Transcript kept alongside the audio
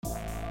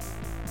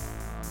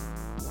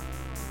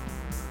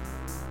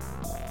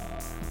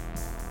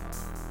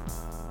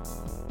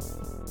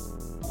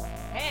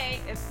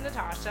it's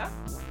Natasha.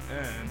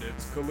 And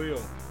it's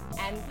Khalil.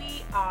 And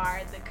we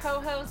are the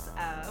co-hosts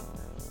of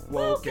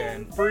Woke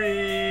and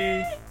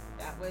Free.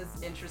 That was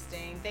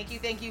interesting. Thank you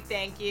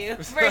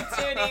for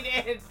tuning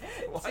in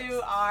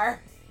to our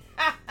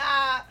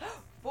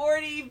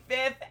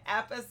 45th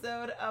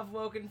episode of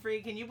Woke and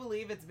Free. Can you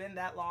believe it's been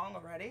that long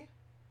already?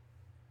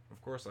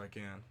 Of course I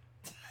can.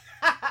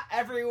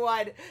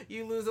 Everyone,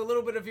 you lose a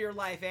little bit of your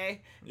life, eh?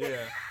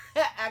 Yeah.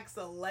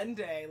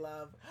 Excelente,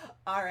 love.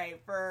 All right,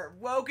 for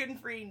Woke and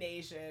Free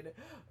Nation,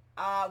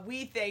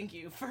 we thank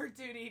you for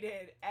tuning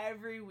in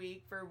every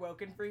week for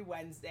Woke and Free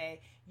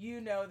Wednesday.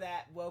 You know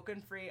that Woke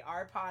and Free,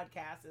 our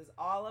podcast, is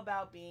all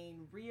about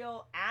being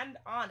real and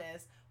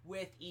honest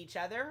with each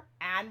other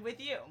and with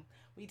you.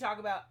 We talk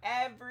about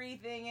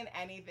everything and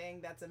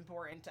anything that's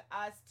important to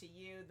us, to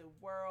you, the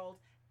world,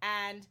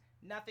 and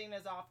nothing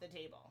is off the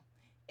table.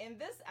 In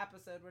this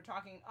episode, we're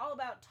talking all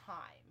about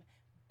time.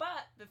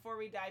 But before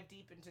we dive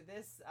deep into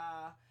this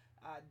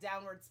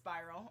downward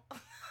spiral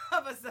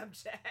of a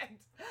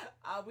subject,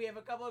 we have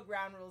a couple of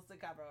ground rules to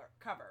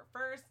cover.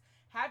 First,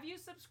 have you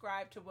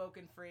subscribed to Woke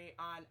and Free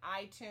on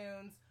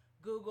iTunes,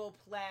 Google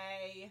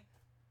Play,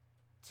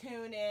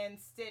 TuneIn,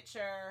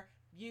 Stitcher,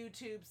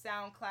 YouTube,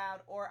 SoundCloud,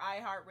 or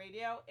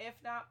iHeartRadio? If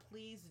not,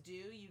 please do.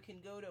 You can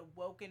go to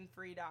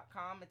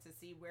wokenfree.com to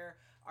see where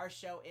our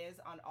show is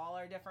on all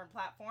our different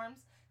platforms.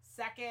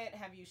 Second,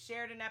 have you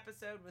shared an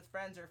episode with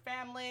friends or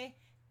family?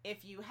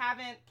 If you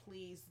haven't,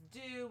 please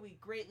do. We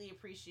greatly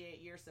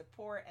appreciate your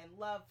support and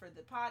love for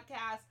the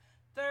podcast.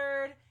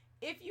 Third,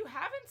 if you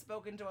haven't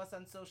spoken to us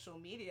on social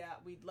media,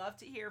 we'd love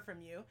to hear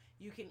from you.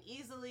 You can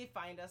easily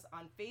find us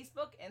on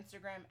Facebook,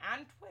 Instagram,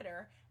 and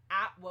Twitter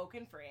at Woke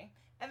and Free.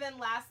 And then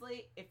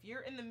lastly, if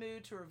you're in the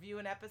mood to review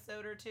an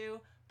episode or two,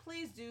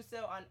 please do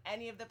so on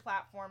any of the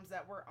platforms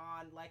that we're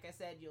on. Like I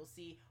said, you'll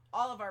see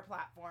all of our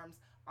platforms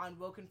on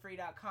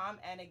wokenfree.com.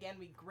 And again,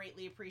 we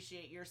greatly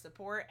appreciate your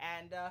support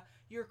and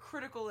your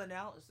critical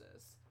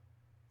analysis.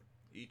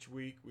 Each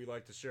week, we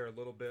like to share a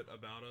little bit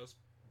about us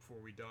before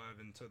we dive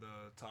into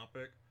the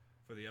topic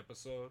for the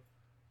episode.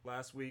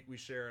 Last week, we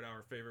shared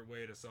our favorite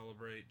way to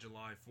celebrate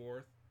July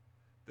 4th.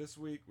 This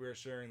week, we're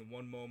sharing the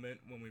one moment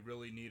when we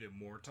really needed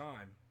more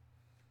time.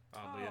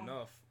 Oddly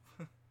enough.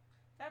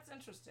 That's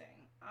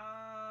interesting.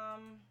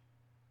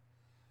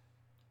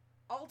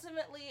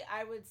 Ultimately,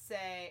 I would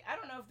say, I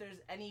don't know if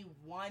there's any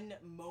one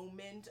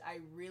moment I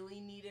really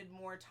needed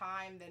more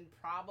time than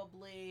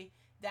probably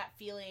that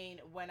feeling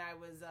when I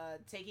was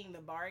taking the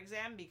bar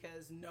exam,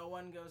 because no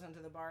one goes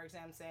into the bar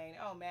exam saying,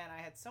 oh man,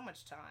 I had so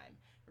much time,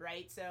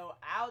 right? So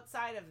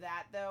outside of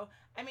that, though,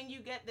 I mean, you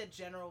get the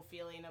general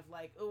feeling of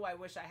like, oh, I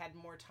wish I had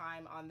more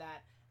time on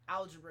that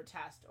algebra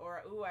test,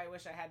 or ooh, I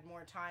wish I had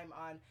more time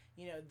on,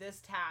 this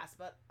task.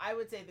 But I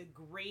would say the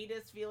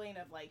greatest feeling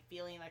of like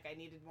feeling like I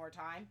needed more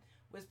time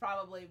was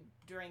probably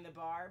during the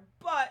bar,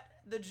 but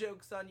the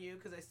joke's on you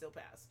because I still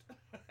passed.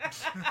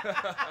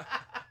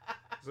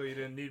 So you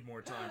didn't need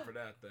more time for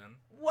that then?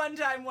 One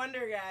time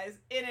wonder, guys.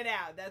 In and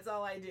out. That's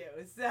all I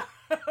do. So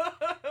all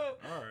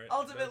right,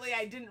 ultimately,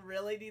 I didn't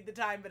really need the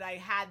time, but I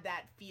had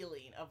that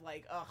feeling of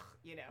like,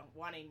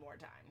 wanting more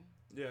time.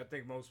 Yeah, I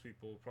think most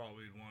people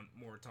probably want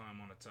more time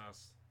on a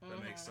test.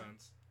 That makes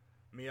sense.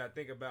 Me, I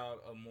think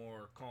about a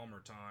more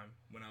calmer time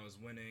when I was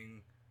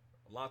winning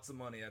lots of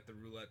money at the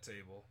roulette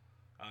table.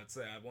 I'd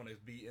say I want to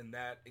be in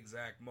that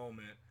exact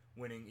moment,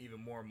 winning even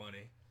more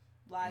money.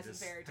 Lies and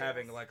fairy tales.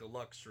 Having like a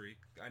luck streak.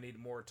 I need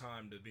more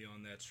time to be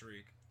on that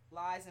streak.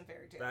 Lies and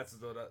fairy tales.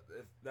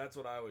 That's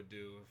what I would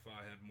do if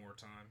I had more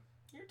time.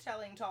 You're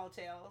telling tall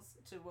tales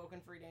to Woke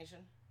and Free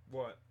Nation.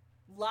 What?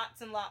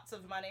 Lots and lots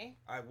of money.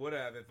 I would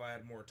have if I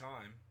had more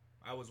time.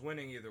 I was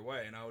winning either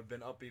way, and I would have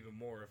been up even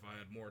more if I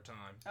had more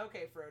time.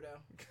 Okay, Frodo.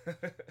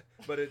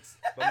 but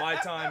my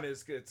time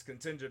it's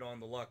contingent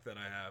on the luck that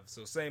I have.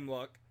 So same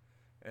luck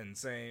and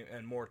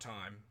more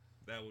time.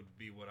 That would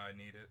be what I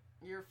needed.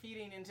 You're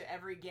feeding into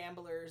every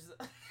gambler's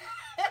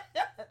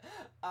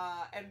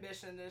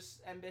ambition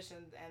and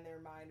their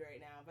mind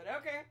right now. But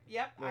okay,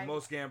 yep. Well,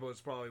 most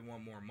gamblers probably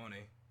want more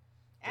money.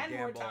 And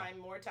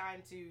more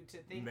time to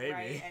think Maybe.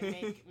 Right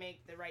and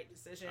make the right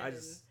decision. I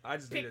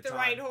just pick need the time.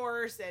 right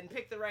horse and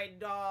pick the right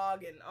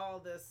dog and all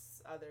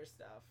this other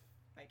stuff.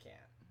 I can't.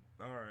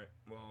 All right.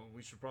 Well,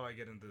 we should probably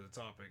get into the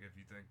topic if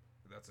you think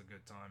that's a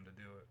good time to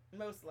do it.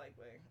 Most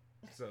likely.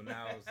 So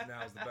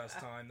now's the best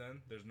time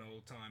then? There's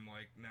no time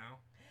like now?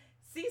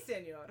 Si,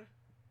 senor.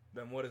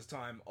 Then what is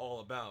time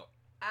all about?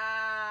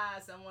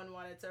 Someone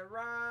wanted to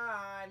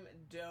rhyme.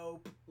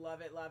 Dope.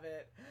 Love it, love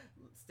it.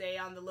 Stay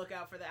on the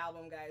lookout for the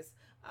album, guys.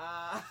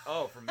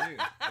 Oh, from you.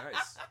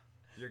 Nice.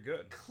 You're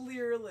good.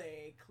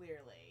 Clearly,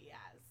 yes.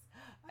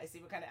 I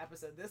see what kind of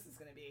episode this is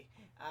going to be.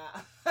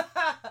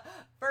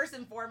 First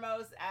and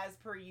foremost, as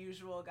per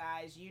usual,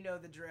 guys, you know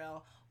the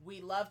drill.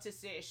 We love to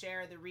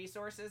share the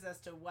resources as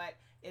to what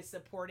is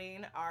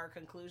supporting our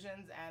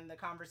conclusions and the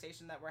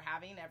conversation that we're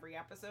having every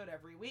episode,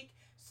 every week.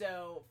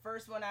 So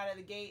first one out of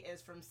the gate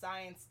is from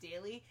Science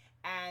Daily,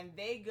 and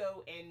they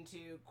go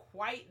into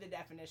quite the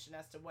definition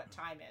as to what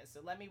time is.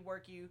 So let me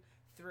work you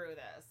through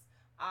this.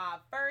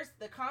 First,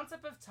 the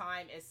concept of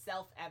time is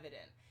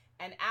self-evident.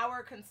 An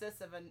hour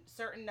consists of a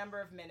certain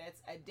number of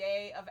minutes, a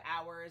day of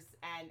hours,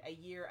 and a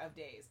year of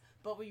days.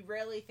 But we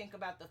rarely think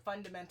about the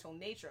fundamental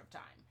nature of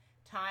time.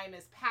 Time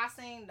is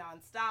passing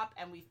nonstop,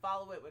 and we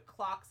follow it with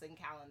clocks and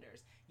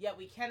calendars. Yet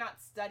we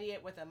cannot study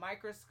it with a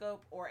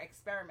microscope or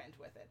experiment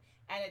with it.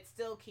 And it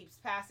still keeps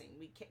passing.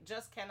 We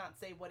just cannot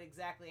say what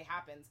exactly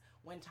happens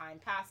when time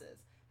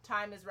passes.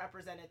 Time is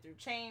represented through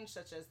change,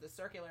 such as the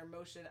circular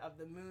motion of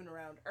the moon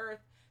around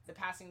Earth. The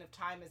passing of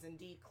time is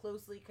indeed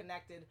closely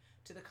connected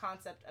to the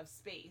concept of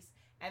space.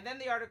 And then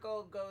the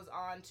article goes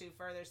on to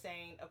further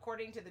saying,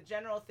 according to the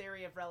general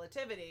theory of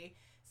relativity,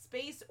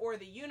 space or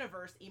the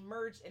universe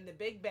emerged in the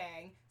Big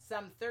Bang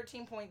some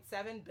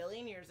 13.7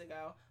 billion years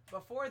ago.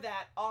 Before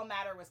that, all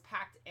matter was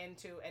packed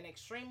into an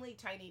extremely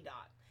tiny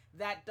dot.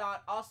 That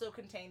dot also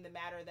contained the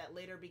matter that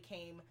later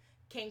came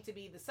to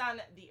be the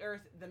sun, the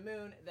earth, the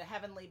moon, the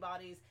heavenly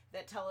bodies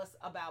that tell us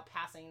about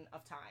passing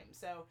of time.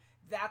 So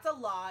that's a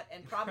lot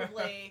and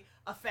probably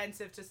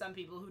offensive to some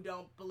people who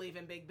don't believe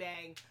in Big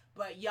Bang.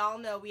 But y'all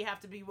know we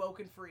have to be woke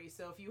and free.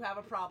 So if you have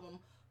a problem,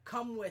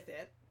 come with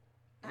it.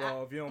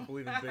 Well, if you don't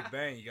believe in Big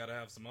Bang, you got to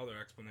have some other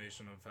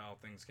explanation of how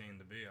things came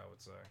to be, I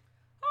would say.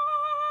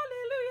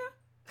 Hallelujah.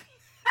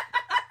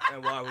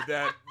 And why would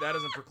that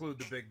doesn't preclude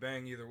the Big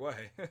Bang either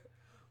way.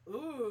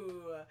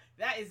 Ooh,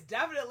 that is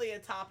definitely a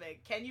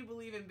topic. Can you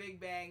believe in Big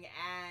Bang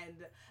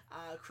and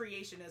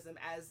creationism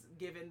as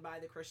given by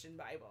the Christian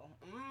Bible?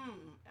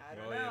 I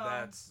don't know.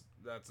 Yeah,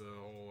 that's a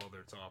whole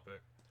other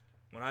topic.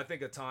 When I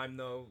think of time,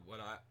 though, what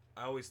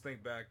I always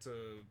think back to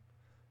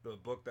the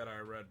book that I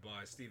read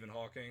by Stephen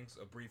Hawking's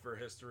A Briefer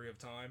History of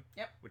Time.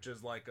 Yep. Which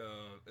is like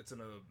it's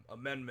an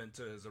amendment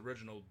to his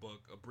original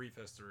book, A Brief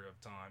History of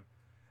Time.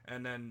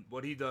 And then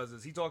what he does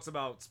is he talks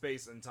about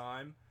space and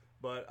time,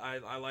 but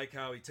I like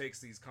how he takes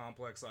these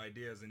complex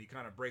ideas and he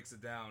kind of breaks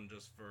it down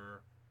just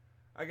for,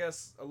 I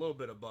guess, a little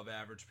bit above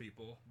average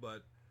people.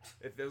 But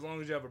as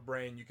long as you have a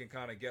brain, you can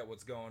kind of get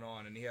what's going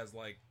on. And he has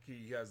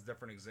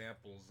different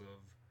examples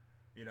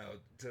of,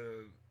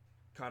 to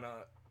kind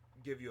of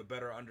give you a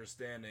better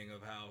understanding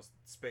of how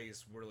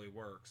space really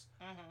works.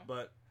 Mm-hmm.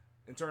 But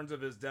in terms of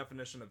his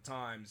definition of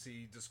times,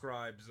 he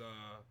describes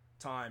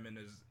time in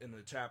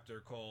the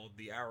chapter called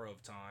The Arrow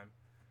of Time.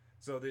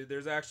 So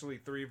there's actually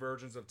 3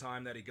 versions of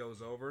time that he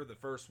goes over. The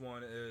first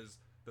one is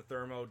the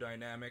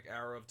thermodynamic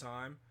arrow of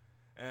time.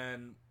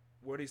 And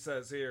what he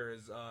says here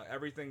is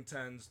everything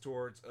tends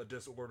towards a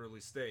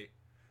disorderly state.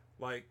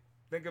 Like,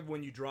 think of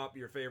when you drop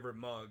your favorite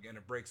mug and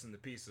it breaks into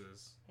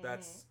pieces. Mm-hmm.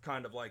 That's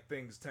kind of like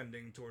things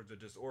tending towards a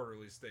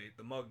disorderly state.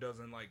 The mug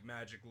doesn't like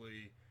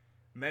magically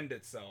mend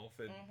itself.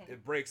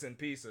 It breaks in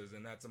pieces,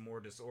 and that's more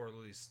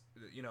disorderly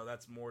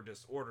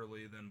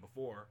than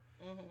before.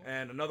 Mm-hmm.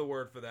 And another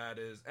word for that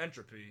is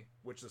entropy,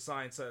 which the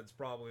science heads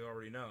probably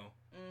already know.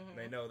 Mm-hmm.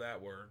 They know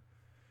that word.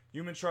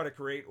 Humans try to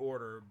create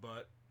order,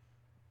 but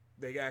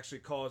they actually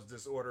cause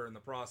disorder in the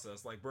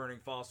process, like burning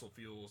fossil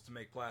fuels to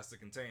make plastic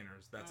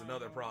containers. That's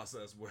another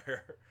process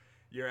where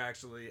you're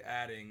actually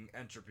adding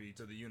entropy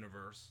to the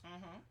universe.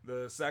 Mm-hmm.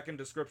 The second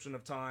description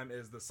of time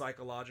is the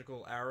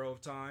psychological arrow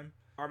of time.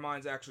 Our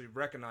minds actually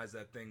recognize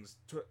that things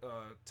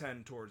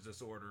tend towards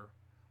disorder,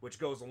 which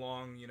goes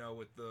along,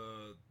 with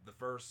the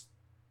first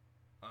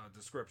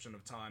description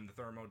of time,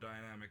 the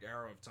thermodynamic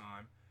arrow of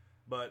time.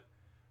 But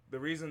the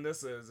reason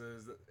this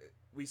is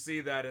we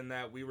see that in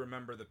that we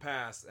remember the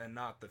past and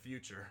not the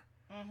future.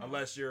 Mm-hmm.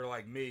 Unless you're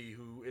like me,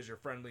 who is your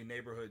friendly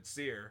neighborhood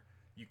seer,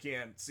 you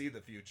can't see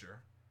the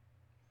future.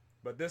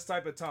 But this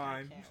type of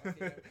time,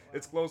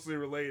 it's closely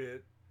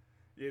related.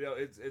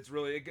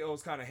 It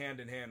goes kind of hand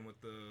in hand with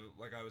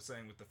like I was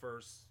saying, with the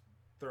first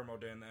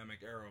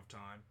thermodynamic arrow of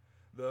time.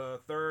 The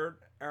third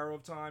arrow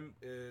of time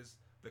is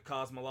the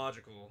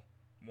cosmological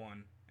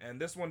one. And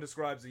this one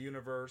describes the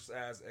universe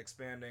as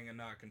expanding and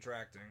not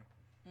contracting.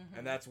 Mm-hmm.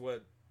 And that's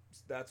what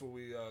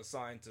we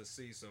scientists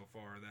see so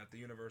far, that the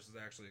universe is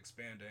actually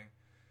expanding.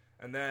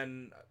 And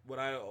then what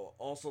I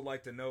also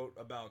like to note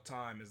about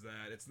time is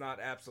that it's not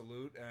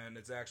absolute, and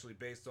it's actually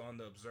based on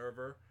the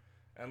observer.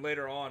 And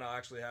later on, I'll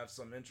actually have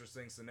some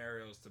interesting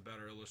scenarios to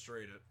better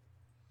illustrate it.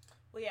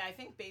 Well, yeah, I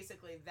think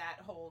basically that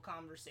whole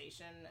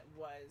conversation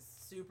was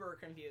super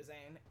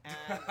confusing.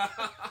 And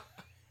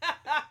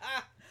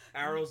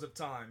Arrows of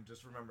time,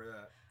 just remember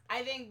that.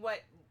 I think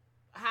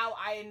how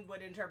I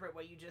would interpret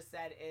what you just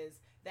said is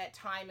that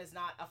time is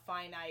not a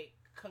finite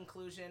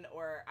conclusion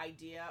or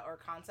idea or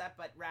concept,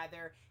 but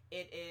rather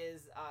it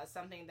is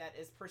something that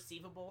is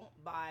perceivable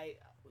by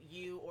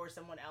you or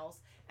someone else,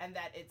 and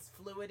that it's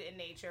fluid in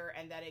nature,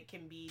 and that it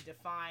can be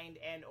defined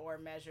and or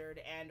measured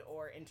and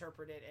or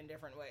interpreted in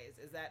different ways.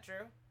 Is that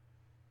true?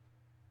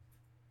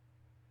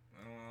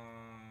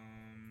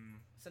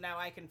 So now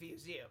I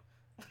confuse you.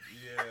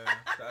 Yeah,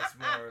 that's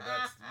more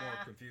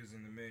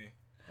confusing to me.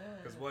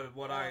 Because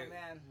what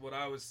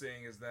I was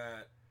seeing is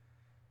that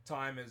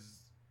time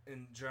is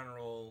in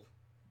general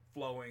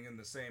flowing in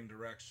the same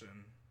direction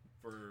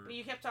for. But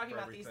you kept talking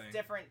about everything. these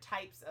different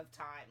types of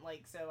time,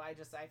 like, so I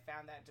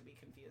found that to be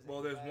confusing.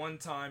 Well, there's one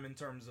time in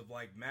terms of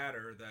like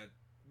matter that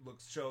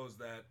shows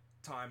that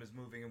time is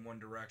moving in one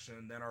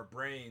direction, then our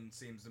brain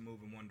seems to move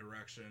in one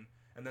direction,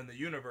 and then the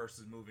universe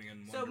is moving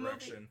in one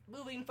direction.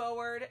 Moving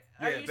forward,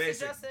 are you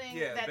suggesting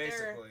that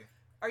basically.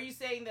 Are you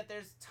saying that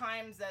there's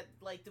times that,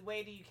 like, the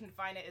way that you can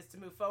find it is to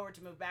move forward,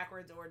 to move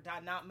backwards, or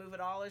not move at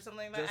all, or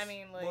something like that? I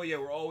mean, like... Well, yeah,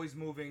 we're always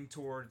moving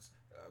towards...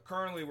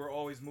 currently, we're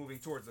always moving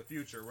towards the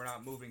future. We're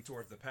not moving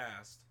towards the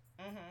past.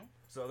 Mm-hmm.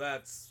 So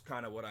that's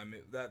kind of what I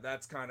mean.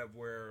 That's kind of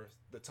where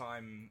the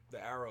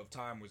arrow of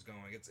time was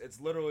going.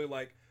 It's literally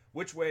like,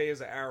 which way is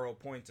the arrow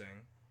pointing?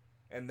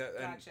 And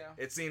Gotcha.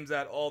 It seems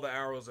that all the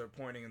arrows are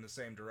pointing in the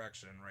same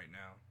direction right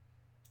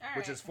now.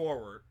 Which is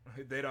forward.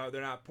 They're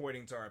not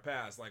pointing to our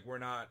past. Like, we're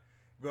not...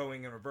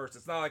 going in reverse.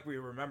 It's not like we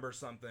remember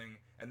something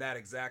and that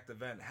exact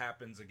event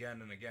happens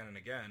again and again and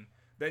again.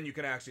 Then you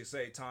can actually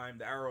say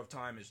the arrow of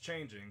time is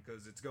changing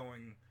because it's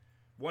going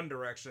one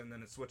direction,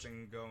 then it's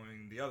switching,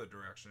 going the other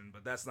direction.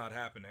 But that's not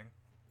happening.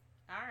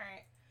 All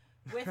right.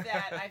 With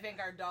that, I think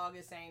our dog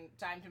is saying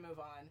time to move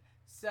on.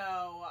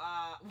 So,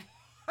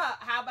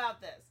 how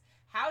about this?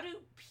 How do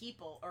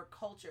people or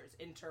cultures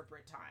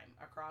interpret time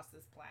across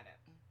this planet?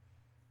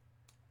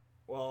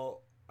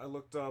 Well, I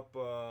looked up...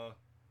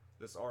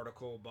 this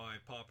article by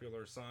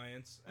Popular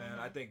Science, and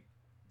I think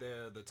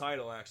the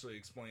title actually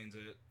explains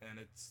it, and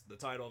the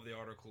title of the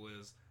article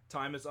is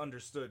 "Time is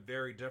Understood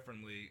Very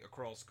Differently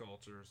Across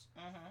Cultures."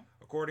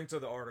 According to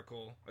the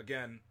article,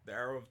 again, the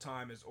arrow of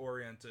time is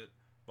oriented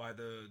by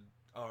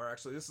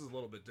this is a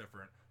little bit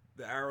different.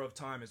 The arrow of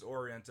time is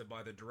oriented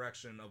by the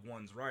direction of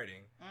one's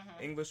writing.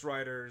 English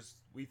writers,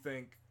 we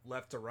think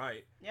left to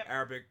right,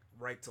 Arabic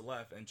right to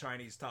left, and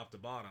Chinese top to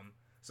bottom.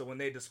 So when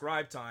they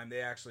describe time, they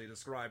actually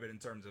describe it in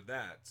terms of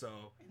that. So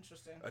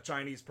interesting. A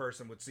Chinese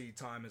person would see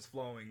time as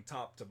flowing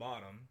top to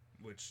bottom,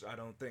 which I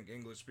don't think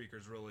English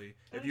speakers really.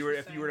 If you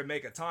were to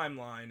make a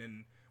timeline,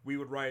 and we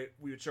would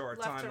show our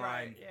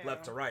timeline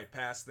left to right,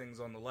 past things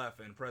on the left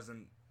and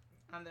present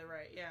on the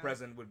right. Yeah.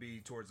 Present would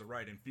be towards the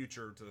right and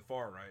future to the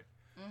far right.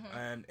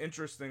 And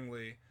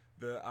interestingly,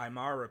 the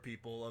Aymara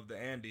people of the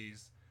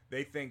Andes,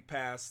 they think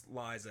past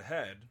lies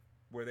ahead,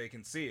 where they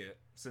can see it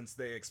since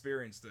they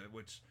experienced it,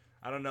 which.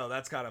 I don't know.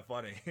 That's kind of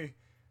funny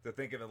to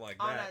think of it like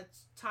that. On a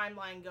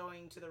timeline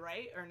going to the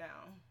right or no?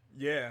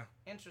 Yeah.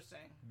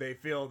 Interesting. They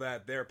feel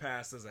that their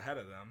past is ahead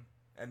of them,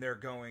 and they're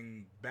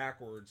going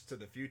backwards to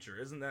the future.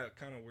 Isn't that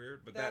kind of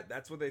weird? But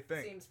that's what they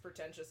think. Seems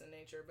pretentious in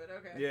nature, but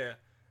okay. Yeah.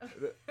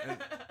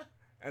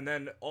 And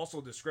then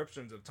also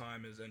descriptions of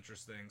time is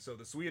interesting. So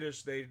the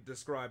Swedish, they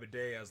describe a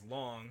day as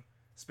long.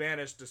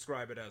 Spanish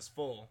describe it as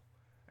full.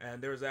 And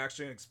there was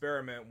actually an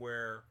experiment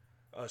where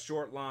a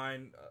short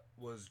line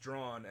was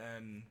drawn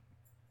and...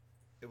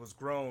 it was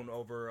grown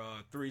over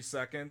 3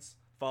 seconds,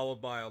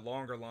 followed by a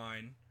longer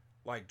line,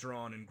 like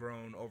drawn and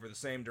grown over the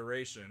same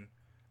duration.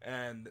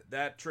 And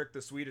that tricked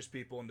the Swedish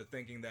people into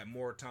thinking that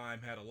more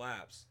time had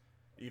elapsed,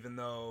 even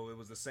though it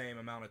was the same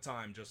amount of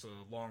time, just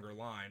a longer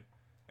line.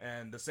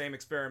 And the same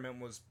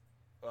experiment was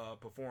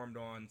performed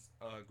on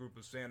a group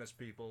of Spanish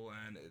people,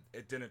 and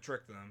it didn't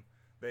trick them.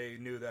 They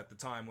knew that the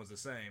time was the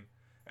same.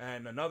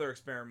 And another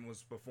experiment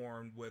was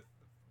performed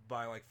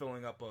by like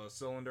filling up a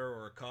cylinder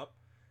or a cup.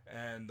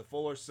 And the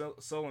fuller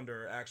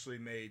cylinder actually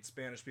made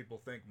Spanish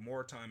people think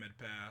more time had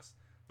passed.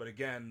 But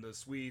again, the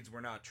Swedes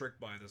were not tricked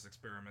by this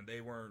experiment.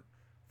 They weren't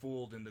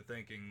fooled into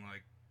thinking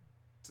like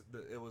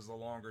it was a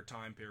longer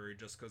time period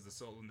just because the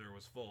cylinder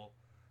was full.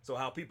 So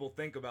how people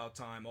think about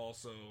time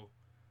also,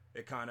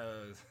 it kind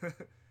of,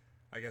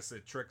 I guess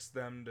it tricks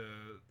them to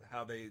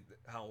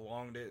how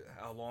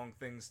long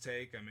things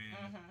take. I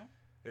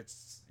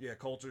mean,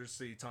 cultures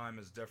see time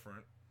as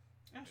different.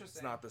 Interesting.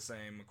 It's not the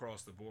same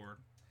across the board.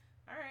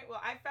 All right,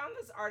 well, I found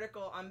this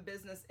article on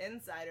Business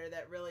Insider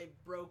that really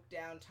broke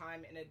down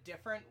time in a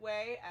different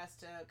way as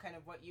to kind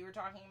of what you were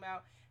talking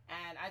about,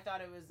 and I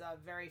thought it was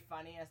very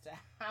funny as to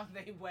how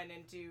they went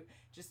into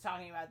just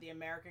talking about the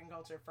American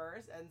culture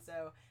first. And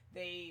so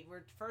they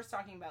were first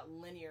talking about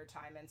linear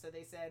time, and so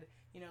they said,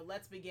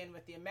 let's begin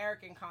with the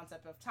American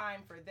concept of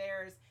time, for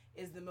theirs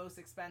is the most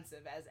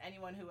expensive, as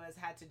anyone who has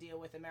had to deal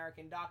with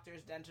American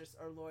doctors, dentists,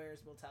 or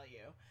lawyers will tell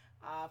you.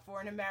 For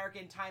an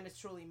American, time is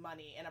truly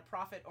money. In a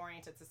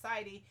profit-oriented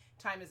society,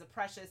 time is a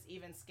precious,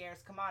 even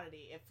scarce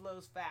commodity. It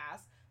flows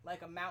fast,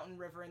 like a mountain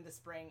river in the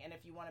spring, and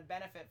if you want to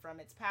benefit from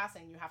its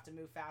passing, you have to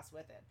move fast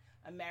with it.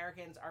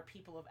 Americans are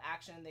people of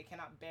action. They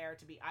cannot bear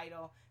to be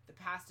idle. The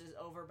past is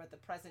over, but the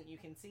present you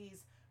can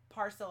seize,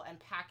 parcel, and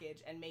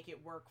package, and make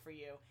it work for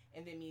you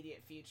in the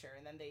immediate future.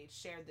 And then they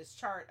shared this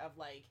chart of,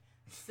 like,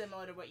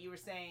 similar to what you were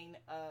saying,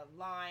 a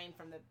line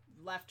from the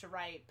left to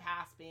right,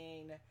 past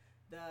being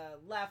the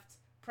left,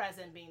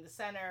 present being the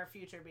center,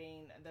 future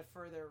being the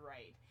further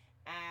right.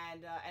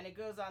 And it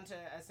goes on to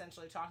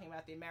essentially talking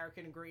about the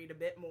American greed a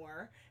bit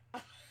more.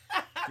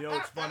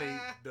 It's funny,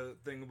 the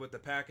thing with the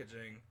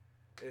packaging,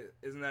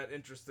 isn't that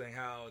interesting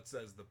how it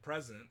says the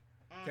present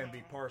can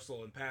be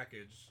parcel and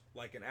package,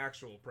 like an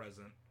actual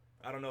present.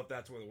 I don't know if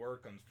that's where the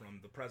word comes from,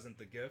 the present,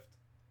 the gift.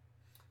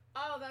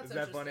 Oh, that's Isn't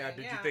that funny?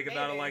 Did you think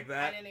about it like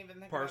that? I didn't even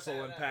think parcel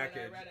about and that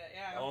package. when I read it,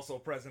 yeah. Also,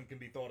 present can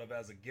be thought of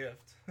as a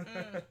gift.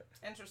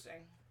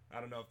 Interesting. I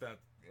don't know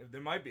if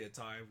there might be a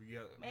tie.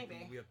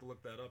 Maybe. We have to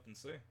look that up and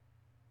see.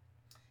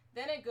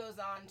 Then it goes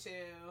on to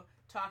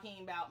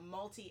talking about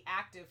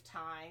multi-active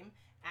time.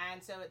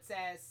 And so it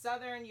says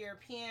Southern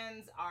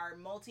Europeans are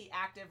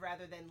multi-active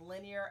rather than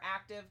linear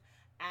active.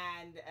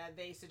 And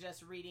they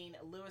suggest reading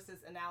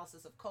Lewis's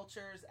analysis of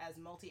cultures as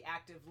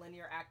multi-active,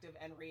 linear active,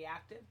 and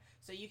reactive.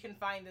 So you can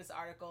find this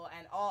article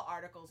and all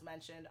articles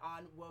mentioned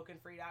on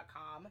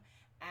wokenfree.com.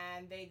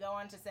 And they go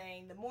on to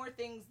saying the more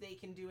things they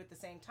can do at the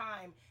same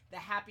time, the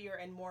happier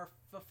and more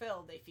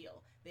fulfilled they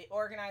feel. They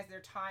organize their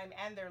time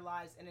and their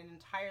lives in an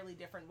entirely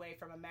different way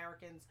from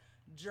Americans,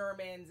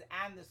 Germans,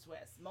 and the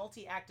Swiss.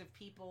 Multi-active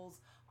peoples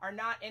are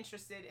not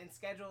interested in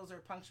schedules or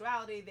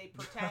punctuality. They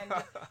pretend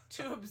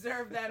to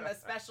observe them,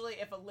 especially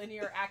if a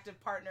linear active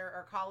partner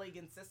or colleague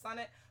insists on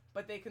it,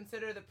 but they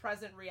consider the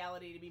present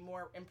reality to be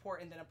more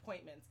important than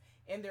appointments.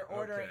 In their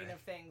ordering of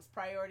things,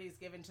 priority is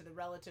given to the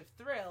relative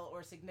thrill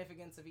or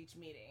significance of each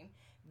meeting.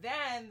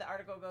 Then the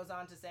article goes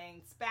on to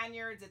saying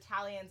Spaniards,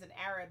 Italians, and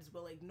Arabs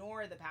will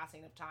ignore the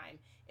passing of time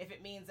if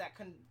it means that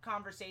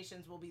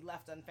conversations will be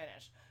left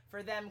unfinished.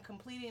 For them,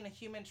 completing a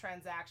human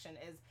transaction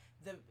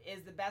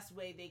is the best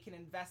way they can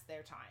invest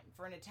their time.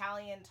 For an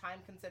Italian, time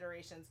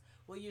considerations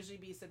will usually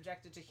be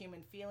subjected to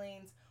human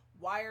feelings.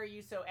 Why are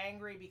you so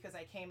angry? Because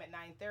I came at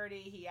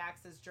 9:30, he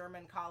asks his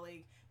German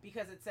colleague.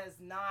 Because it says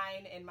 9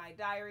 in my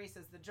diary,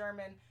 says the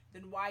German.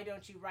 Then why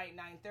don't you write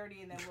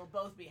 9:30 and then we'll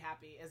both be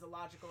happy, is a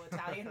logical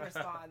Italian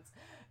response.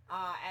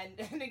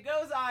 And it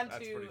goes on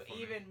to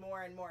even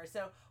more and more.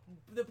 So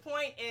the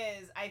point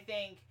is, I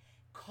think,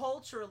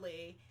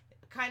 culturally,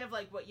 kind of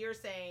like what you're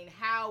saying,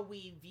 how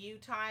we view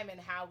time and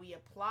how we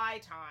apply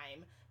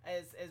time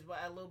is what,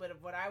 a little bit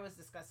of what I was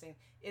discussing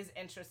is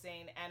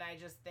interesting, and I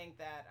just think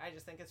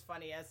it's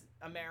funny as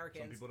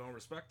Americans. Some people don't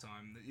respect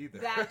time either.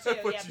 That too,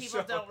 yeah.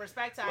 People don't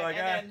respect time, like,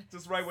 and then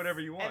just write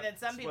whatever you want. And then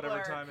some people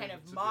are kind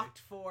of mocked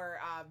for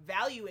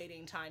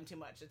valuating time too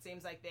much. It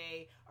seems like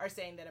they are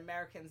saying that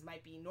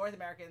North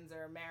Americans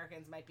or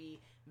Americans might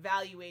be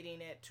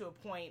valuating it to a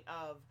point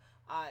of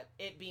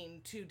it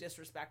being too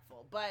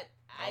disrespectful. But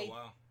I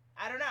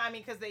don't know. I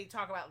mean, because they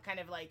talk about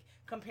kind of like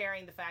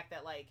comparing the fact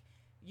that, like,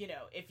 you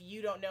know, if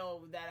you don't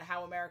know that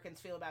how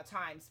Americans feel about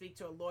time, speak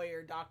to a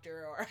lawyer,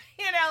 doctor, or,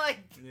 you know, like,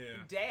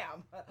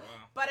 damn. Wow.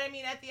 But I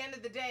mean, at the end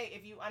of the day,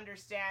 if you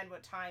understand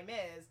what time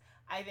is,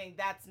 I think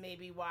that's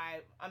maybe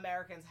why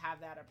Americans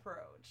have that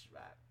approach.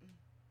 But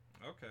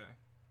okay.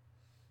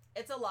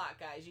 It's a lot,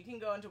 guys. You can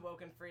go into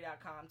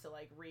wokenfree.com to,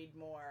 like, read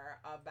more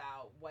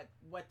about what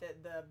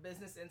the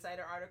Business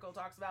Insider article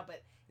talks about,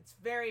 but it's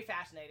very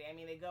fascinating. I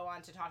mean, they go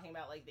on to talking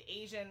about, like, the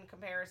Asian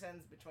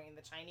comparisons between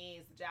the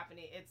Chinese, the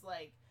Japanese. It's,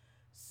 like,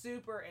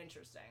 super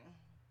interesting.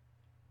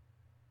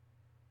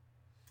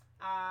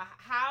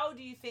 How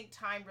do you think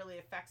time really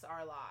affects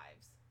our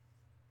lives?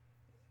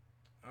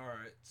 All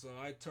right, so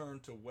I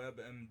turned to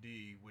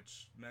WebMD,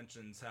 which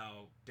mentions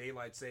how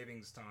daylight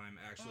savings time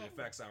actually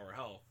affects our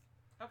health.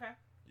 Okay.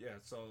 Yeah,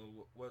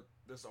 so what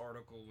this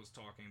article was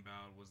talking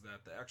about was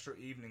that the extra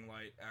evening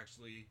light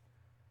actually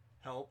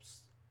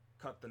helps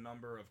cut the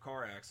number of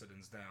car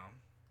accidents down.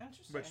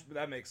 Interesting. Which,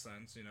 that makes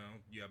sense, you know.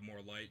 You have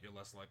more light, you're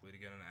less likely to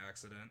get in an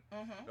accident.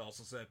 Mm-hmm. It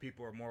also said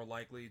people are more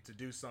likely to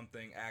do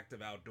something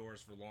active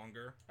outdoors for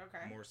longer.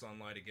 Okay. More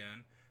sunlight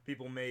again.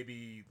 People may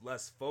be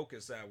less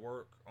focused at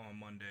work on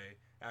Monday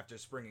after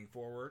springing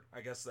forward.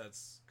 I guess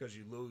that's because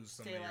you lose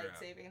some daylight of your...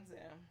 savings,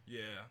 yeah.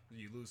 Yeah,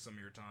 you lose some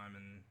of your time,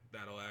 and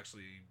that'll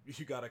actually...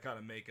 You gotta kind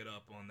of make it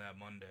up on that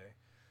Monday.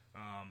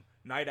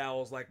 Night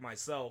owls like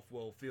myself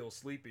will feel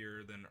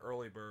sleepier than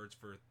early birds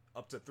for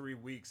up to 3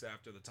 weeks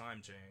after the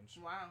time change.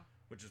 Wow.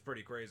 Which is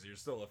pretty crazy. You're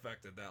still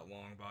affected that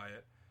long by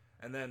it.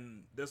 And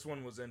then this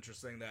one was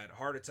interesting that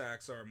heart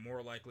attacks are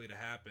more likely to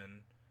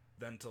happen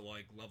than to,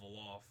 like, level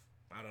off.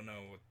 I don't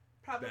know what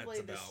probably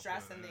that's the about,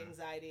 stress and the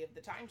anxiety of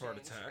the time heart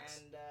change. Attacks.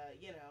 And,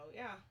 you know,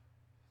 yeah.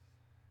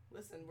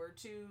 Listen, we're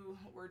too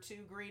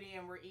greedy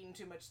and we're eating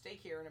too much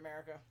steak here in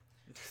America.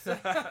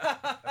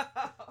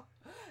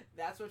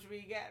 That's what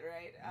we get,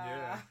 right?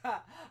 Yeah.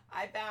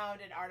 I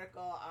found an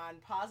article on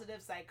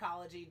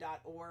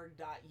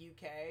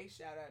positivepsychology.org.uk.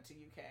 Shout out to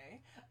UK.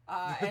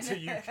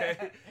 To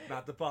UK?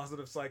 Not the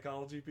positive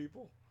psychology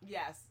people?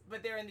 Yes,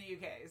 but they're in the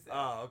UK. So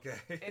oh, okay.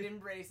 It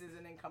embraces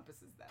and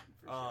encompasses them,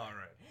 for sure. All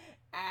right.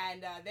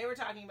 And they were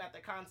talking about the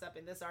concept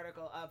in this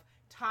article of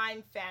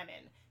time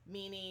famine,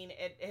 meaning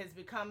it has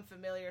become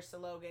familiar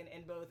slogan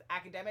in both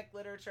academic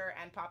literature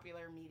and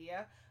popular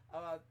media.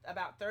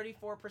 About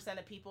 34%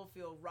 of people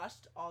feel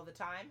rushed all the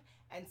time,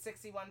 and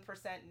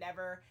 61%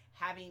 never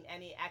having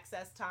any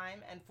excess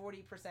time, and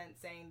 40%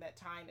 saying that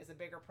time is a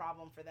bigger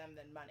problem for them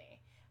than money.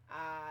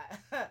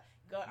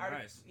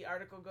 Nice. The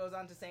article goes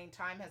on to saying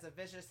time has a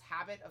vicious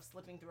habit of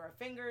slipping through our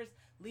fingers,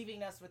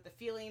 leaving us with the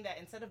feeling that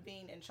instead of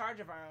being in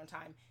charge of our own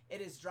time, it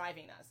is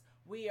driving us.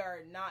 We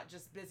are not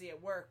just busy at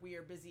work, we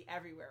are busy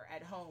everywhere,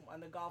 at home,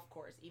 on the golf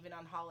course, even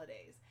on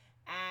holidays.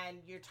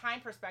 And your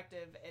time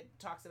perspective, it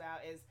talks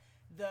about, is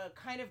the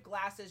kind of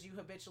glasses you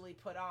habitually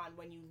put on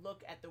when you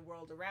look at the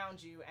world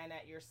around you and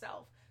at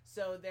yourself.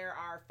 So there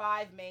are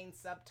 5 main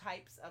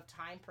subtypes of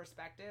time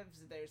perspectives.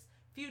 There's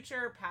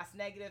future, past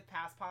negative,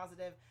 past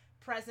positive,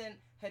 present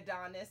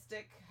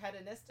hedonistic,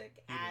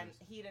 and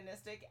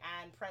hedonistic,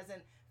 and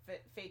present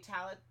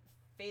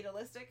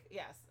fatalistic.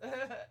 Yes.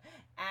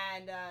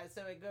 And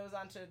so it goes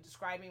on to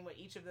describing what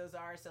each of those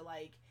are. So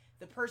like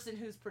the person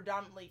who's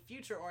predominantly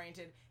future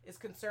oriented is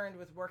concerned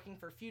with working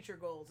for future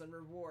goals and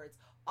rewards,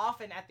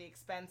 often at the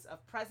expense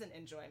of present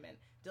enjoyment,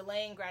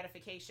 delaying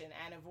gratification,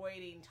 and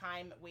avoiding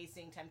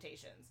time-wasting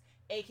temptations,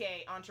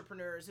 aka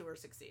entrepreneurs who are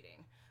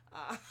succeeding.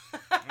 Oh,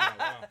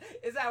 wow.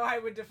 Is how I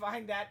would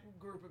define that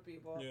group of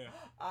people.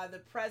 Yeah. The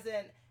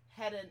present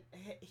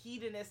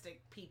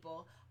hedonistic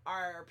people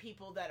are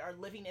people that are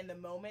living in the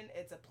moment.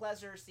 It's a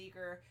pleasure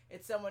seeker.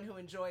 It's someone who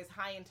enjoys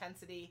high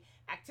intensity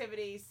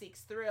activities,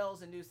 seeks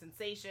thrills and new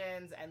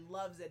sensations, and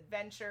loves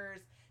adventures.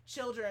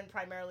 Children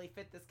primarily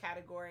fit this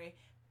category.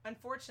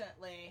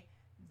 Unfortunately,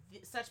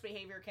 such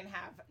behavior can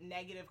have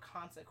negative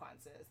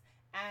consequences.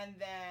 And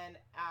then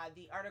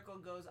the article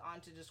goes on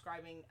to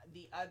describing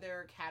the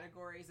other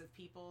categories of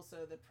people.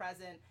 So the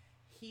present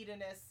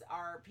hedonists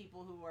are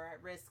people who are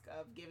at risk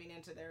of giving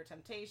into their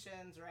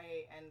temptations,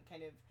 right? And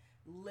kind of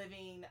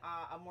living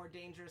a more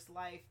dangerous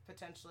life,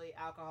 potentially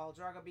alcohol,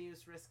 drug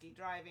abuse, risky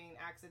driving,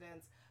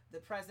 accidents. The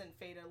present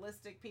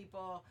fatalistic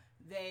people,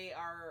 they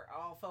are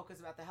all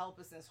focused about the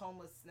helplessness,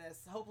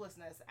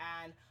 hopelessness,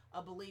 and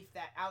a belief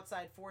that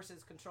outside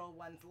forces control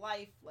one's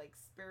life, like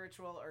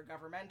spiritual or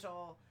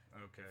governmental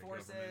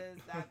forces.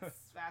 That's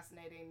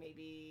fascinating.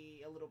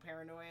 Maybe a little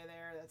paranoia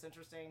there. That's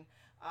interesting.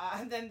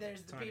 And then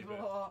there's the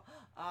people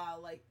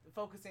like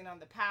focusing on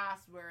the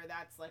past, where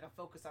that's like a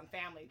focus on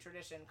family,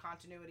 tradition,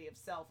 continuity of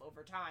self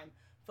over time,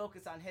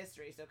 focus on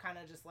history. So kind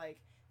of just like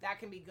that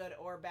can be good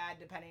or bad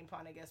depending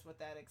upon, I guess, what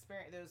that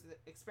those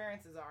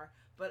experiences are.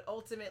 But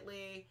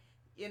ultimately,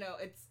 you know,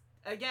 it's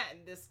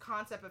again, this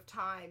concept of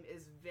time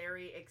is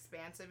very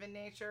expansive in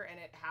nature, and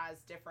it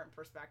has different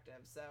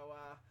perspectives. So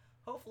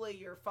hopefully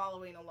you're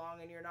following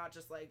along and you're not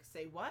just like,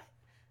 say what?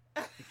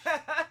 Well,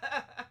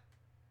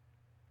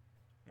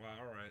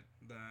 all right.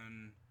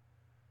 Then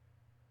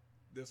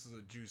this is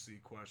a juicy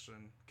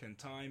question. Can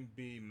time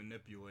be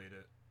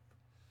manipulated?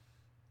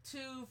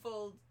 Two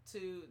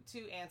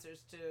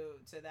answers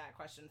to that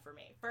question for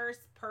me.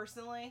 First,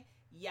 personally,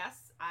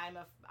 yes,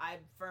 I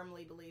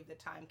firmly believe that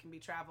time can be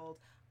traveled.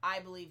 I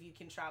believe you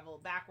can travel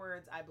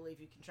backwards. I believe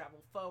you can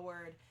travel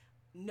forward.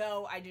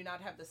 No, I do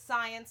not have the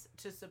science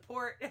to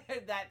support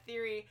that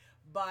theory,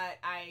 but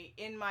I,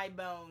 in my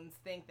bones,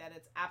 think that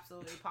it's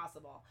absolutely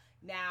possible.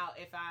 Now,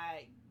 if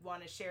I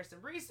want to share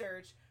some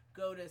research,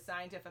 go to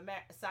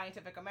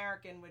Scientific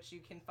American, which you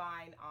can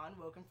find on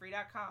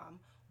wokenfree.com,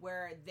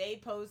 where they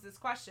pose this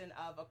question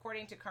of,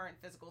 according to current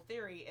physical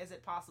theory, is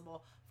it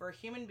possible for a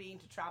human being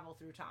to travel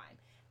through time?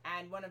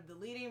 And one of the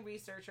leading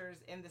researchers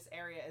in this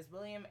area is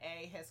William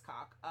A.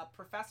 Hiscock, a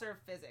professor of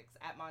physics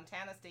at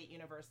Montana State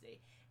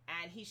University,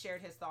 and he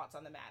shared his thoughts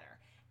on the matter.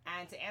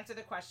 And to answer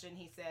the question,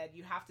 he said,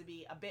 you have to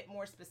be a bit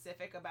more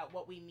specific about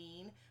what we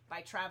mean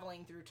by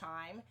traveling through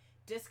time.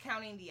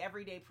 Discounting the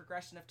everyday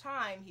progression of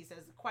time, he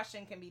says the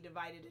question can be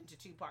divided into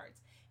 2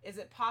 parts. Is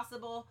it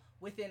possible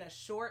within a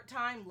short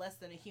time, less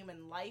than a human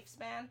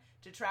lifespan,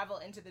 to travel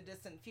into the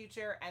distant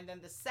future? And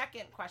then the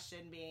second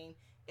question being,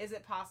 is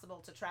it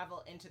possible to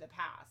travel into the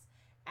past?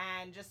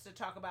 And just to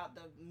talk about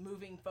the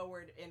moving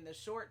forward in the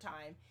short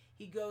time,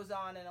 he goes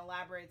on and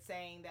elaborates,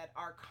 saying that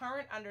our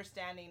current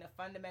understanding of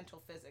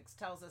fundamental physics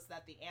tells us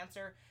that the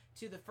answer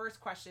to the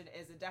first question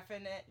is a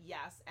definite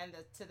yes, and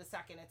to the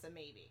second it's a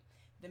maybe.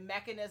 The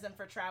mechanism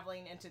for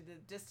traveling into the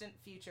distant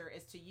future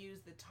is to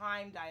use the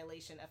time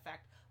dilation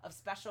effect of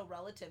special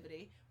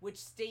relativity, which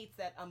states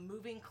that a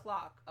moving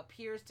clock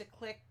appears to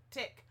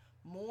tick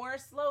more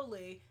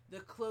slowly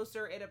the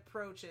closer it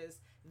approaches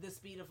the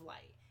speed of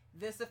light.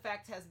 This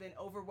effect has been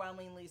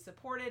overwhelmingly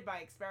supported by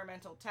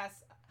experimental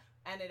tests,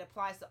 and it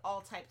applies to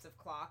all types of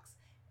clocks,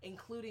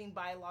 including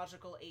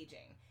biological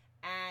aging.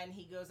 And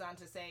he goes on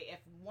to say, if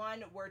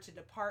one were to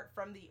depart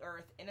from the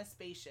Earth in a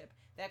spaceship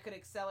that could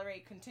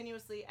accelerate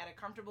continuously at a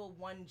comfortable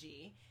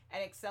 1g,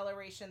 an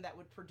acceleration that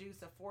would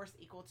produce a force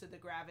equal to the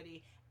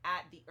gravity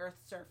at the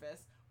Earth's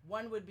surface,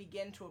 one would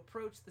begin to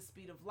approach the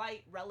speed of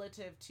light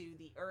relative to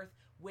the Earth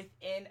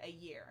within a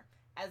year.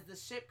 As the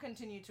ship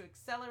continued to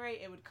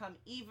accelerate, it would come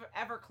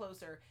ever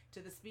closer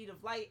to the speed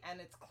of light, and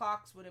its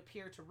clocks would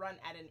appear to run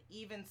at an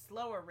even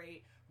slower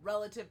rate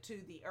relative to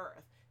the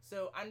Earth.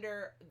 So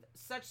under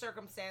such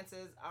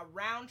circumstances, a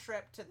round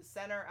trip to the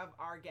center of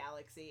our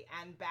galaxy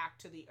and back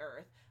to the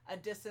Earth, a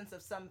distance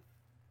of some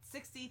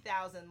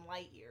 60,000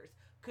 light years,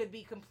 could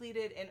be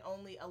completed in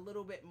only a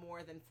little bit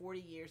more than 40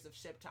 years of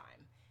ship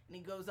time. And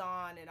he goes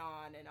on and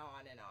on and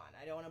on and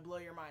on. I don't want to blow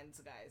your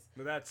minds, guys.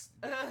 But that's,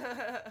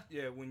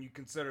 yeah, when you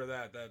consider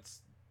that,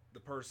 that's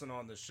the person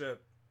on the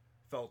ship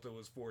felt it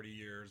was 40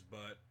 years,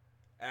 but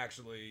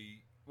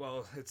actually,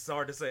 well, it's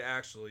hard to say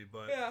actually,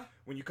 but yeah.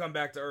 When you come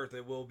back to Earth,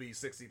 it will be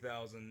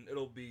 60,000,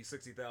 it'll be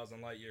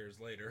 60,000 light years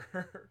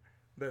later.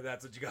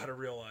 That's what you got to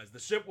realize. The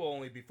ship will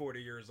only be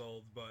 40 years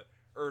old, but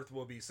Earth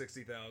will be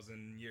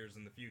 60,000 years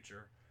in the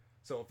future.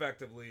 So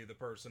effectively, the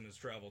person has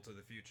traveled to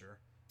the future.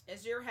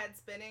 Is your head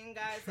spinning,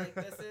 guys? Like,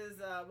 this is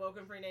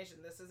Woken Free Nation.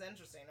 This is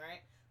interesting,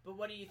 right? But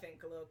what do you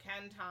think, Khalil?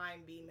 Can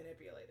time be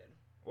manipulated?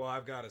 Well,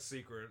 I've got a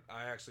secret.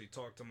 I actually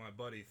talked to my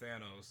buddy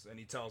Thanos, and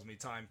he tells me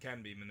time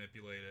can be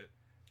manipulated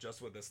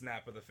just with a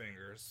snap of the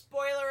fingers.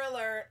 Spoiler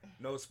alert.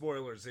 No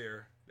spoilers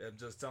here. I'm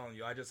just telling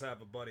you. I just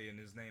have a buddy, and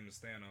his name is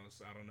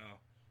Thanos. I don't know.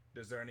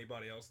 Is there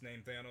anybody else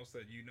named Thanos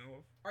that you know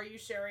of? Are you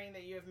sharing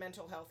that you have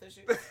mental health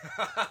issues?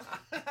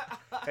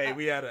 Hey,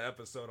 we had an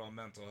episode on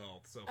mental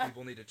health, so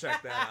people need to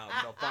check that out.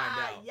 And they'll find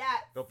out.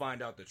 Yes. They'll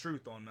find out the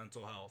truth on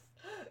mental health.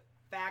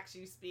 Facts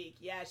you speak.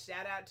 Yes,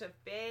 shout out to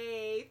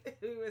Faith,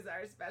 who is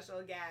our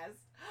special guest.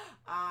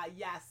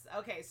 Yes.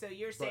 Okay, so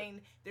you're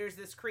saying there's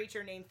this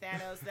creature named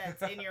Thanos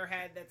that's in your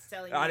head that's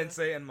telling you... I didn't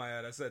say it in my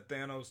head. I said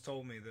Thanos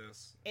told me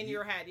this. In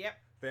your head, yep.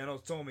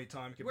 Thanos told me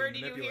time can Where be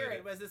did manipulated. you hear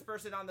it? Was this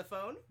person on the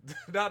phone?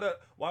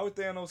 Why would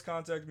Thanos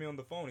contact me on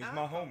the phone? He's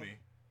my homie.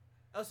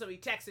 Oh, so he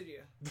texted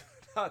you.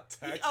 Not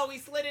text. He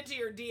slid into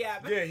your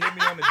DM. Yeah, he hit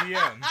me on the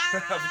DM.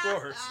 Of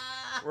course.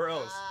 Where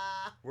else?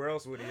 Where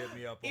else would he hit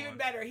me up on? Even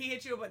better, he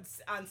hit you up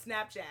on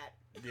Snapchat.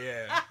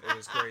 Yeah, it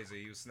was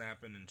crazy. He was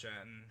snapping and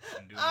chatting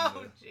and doing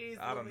jeez,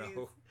 I don't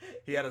know.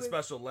 He had a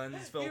special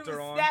lens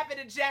filter on. Snapping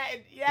and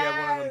chatting. Yes. He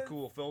had one of them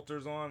cool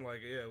filters on. Like,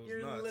 yeah, it was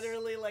You're nuts.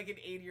 literally like an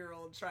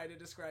 8-year-old trying to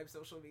describe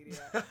social media.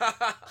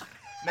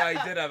 No,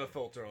 he did have a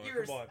filter on.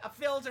 Come on. A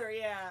filter,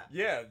 yeah.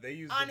 Yeah, they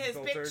used on the his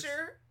filters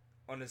picture.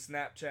 On his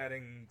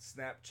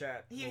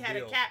Snapchat. He had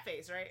a cat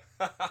face, right?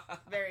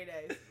 Very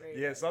nice.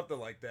 Very nice. Something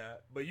like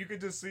that. But you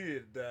could just see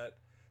it that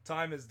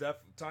time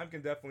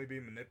can definitely be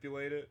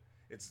manipulated.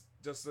 It's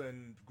just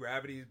in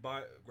gravity's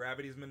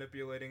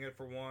manipulating it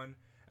for one,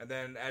 and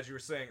then as you were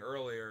saying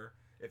earlier,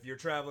 if you're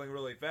traveling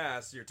really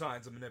fast, your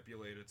time's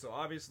manipulated. So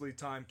obviously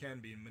time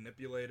can be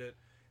manipulated.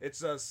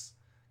 It's just,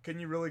 can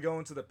you really go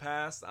into the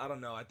past? I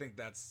don't know. I think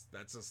that's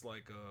just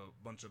like a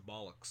bunch of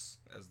bollocks,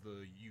 as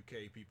the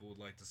UK people would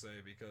like to say,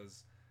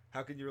 because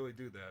how can you really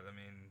do that? I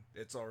mean,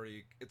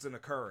 it's an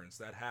occurrence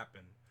that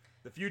happened.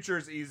 The future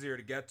is easier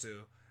to get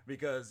to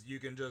because you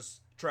can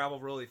just travel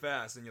really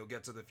fast and you'll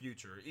get to the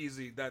future.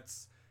 Easy.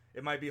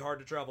 It might be hard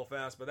to travel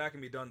fast, but that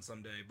can be done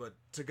someday. But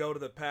to go to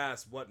the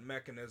past, what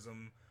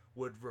mechanism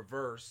would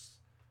reverse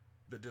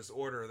the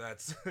disorder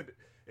that's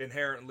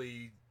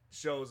inherently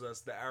shows us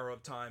the arrow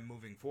of time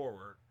moving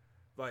forward?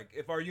 Like,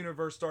 if our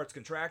universe starts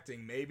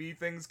contracting, maybe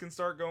things can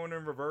start going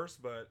in reverse,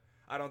 but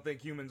I don't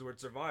think humans would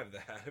survive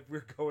that. If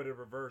we're going in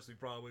reverse, we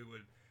probably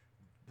would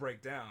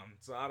break down.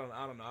 So I don't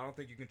know. I don't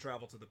think you can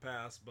travel to the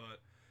past, but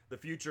the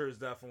future is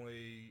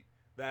definitely,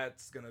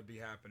 that's going to be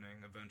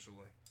happening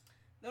eventually.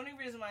 The only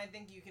reason why I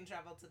think you can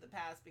travel to the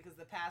past, because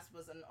the past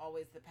wasn't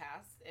always the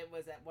past. It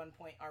was at one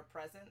point our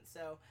present.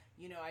 So,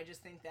 I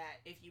just think that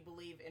if you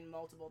believe in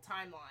multiple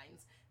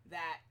timelines,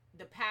 that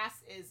the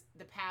past is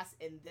the past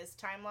in this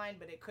timeline,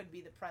 but it could be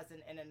the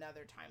present in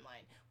another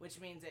timeline, which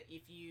means that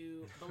if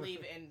you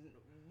believe in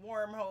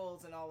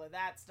wormholes and all of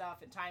that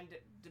stuff and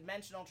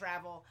dimensional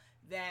travel,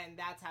 then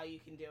that's how you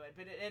can do it.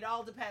 But it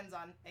all depends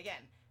on,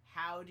 again,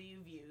 how do you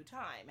view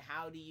time?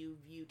 How do you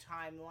view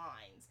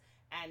timelines?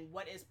 And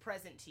what is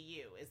present to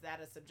you? Is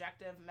that a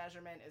subjective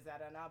measurement? Is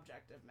that an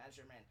objective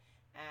measurement?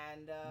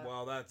 And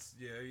well, that's,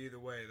 either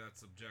way, that's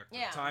subjective.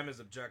 Yeah. Time is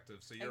objective,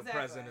 so your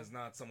present is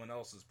not someone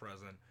else's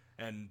present.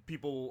 And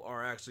people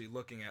are actually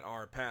looking at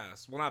our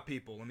past. Well, not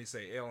people, let me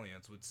say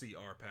aliens would see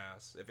our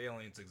past. If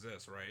aliens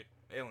exist, right?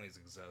 Aliens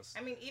exist.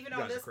 I mean, even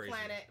on this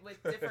planet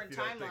with different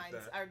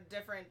timelines, or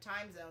different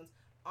time zones,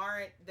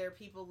 aren't there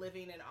people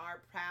living in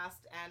our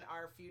past and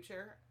our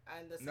future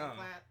and the same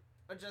planet?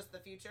 Or just the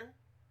future?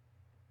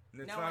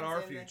 It's not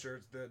our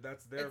future.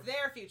 That's their. It's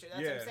their future.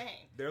 That's what I'm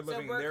saying. They're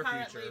living in their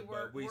future,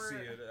 but we see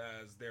it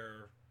as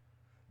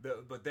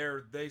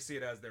they see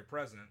it as their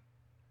present.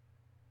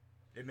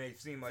 It may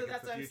seem like it's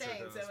the future. So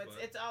that's what I'm saying.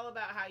 So it's all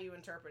about how you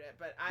interpret it.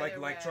 But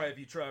if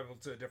you travel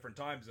to a different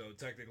time zone,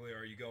 technically,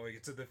 are you going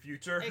into the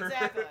future?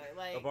 Exactly.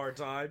 Of our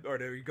time, or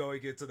are you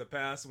going into the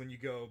past when you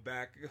go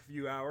back a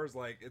few hours?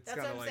 Like, it's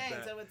kind of like that.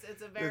 That's what I'm saying. So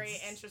it's a very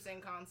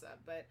interesting concept.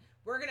 But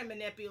we're gonna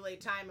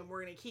manipulate time, and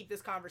we're gonna keep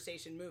this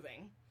conversation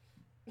moving.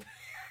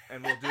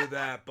 And we'll do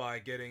that by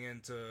getting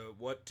into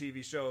what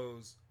TV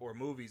shows or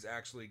movies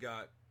actually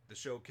got the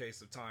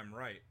showcase of time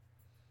right.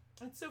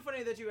 It's so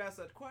funny that you asked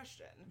that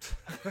question.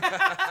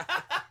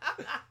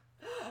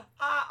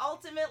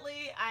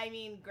 Ultimately, I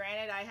mean,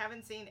 granted, I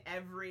haven't seen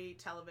every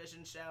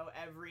television show,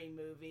 every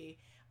movie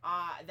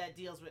that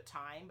deals with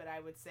time, but I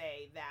would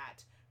say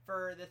that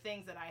for the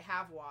things that I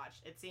have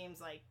watched, it seems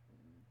like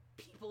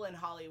people in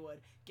Hollywood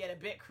get a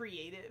bit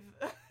creative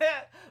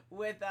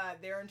with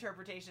their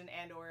interpretation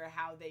and or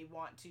how they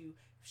want to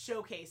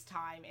showcase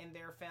time in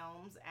their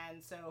films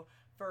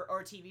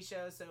or TV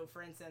shows. So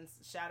for instance,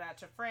 shout out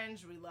to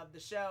Fringe. We love the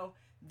show.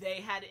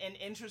 They had an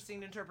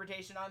interesting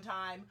interpretation on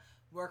time.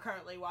 We're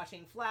currently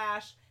watching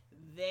Flash.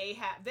 they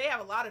have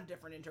a lot of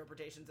different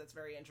interpretations. That's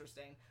very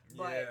interesting.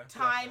 But Yeah,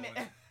 time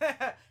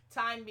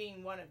time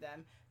being one of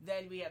them.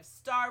 Then we have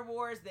Star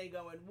Wars. They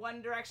go in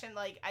one direction.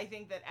 Like, I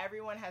think that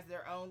everyone has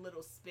their own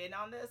little spin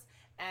on this,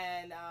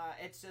 and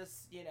it's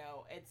just, you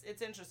know,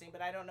 it's interesting.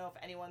 But I don't know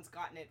if anyone's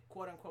gotten it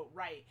quote unquote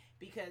right,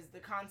 because the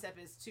concept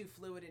is too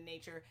fluid in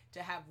nature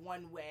to have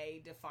one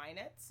way define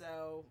it.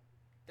 So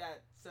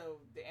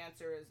the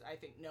answer is, I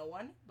think, no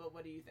one. But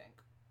what do you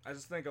think? I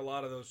just think a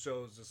lot of those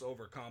shows just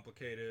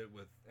overcomplicate it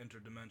with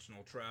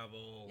interdimensional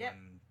travel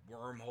and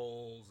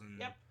wormholes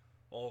and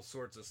all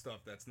sorts of stuff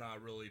that's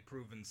not really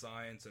proven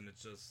science, and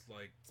it's just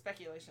like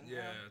speculation.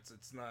 Yeah,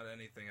 it's not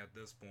anything at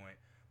this point.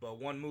 But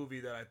one movie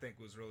that I think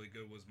was really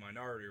good was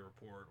Minority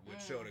Report,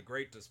 which showed a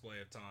great display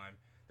of time.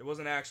 There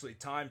wasn't actually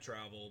time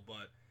travel,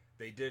 but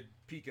they did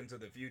peek into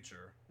the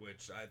future,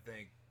 which I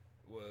think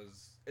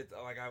was, it's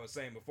like I was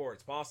saying before,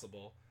 it's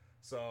possible.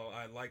 So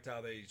I liked how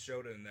they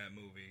showed it in that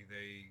movie.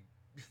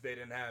 They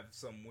didn't have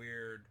some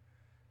weird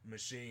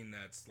machine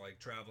that's like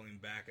traveling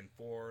back and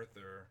forth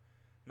or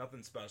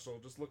nothing special.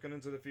 Just looking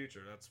into the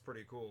future. That's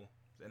pretty cool.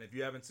 And if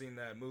you haven't seen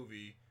that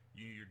movie,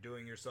 you're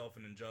doing yourself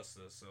an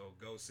injustice. So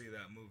go see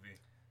that movie.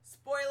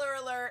 Spoiler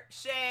alert,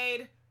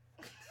 shade.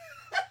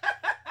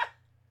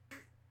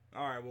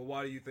 All right, well,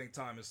 why do you think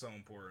time is so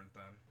important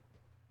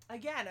then?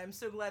 Again, I'm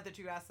so glad that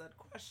you asked that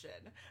question.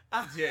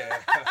 Yeah,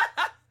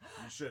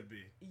 you should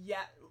be.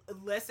 Yeah,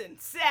 listen,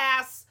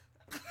 sass.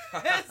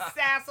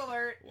 Sass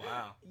alert.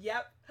 Wow.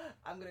 Yep.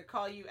 I'm going to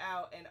call you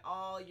out in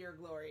all your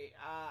glory.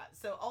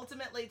 So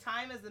ultimately,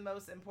 time is the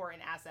most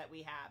important asset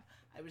we have.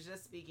 I was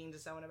just speaking to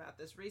someone about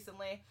this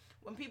recently.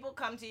 When people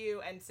come to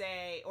you and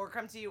say, or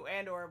come to you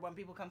or when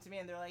people come to me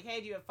and they're like, hey,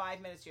 do you have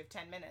 5 minutes? Do you have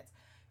 10 minutes?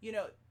 You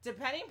know,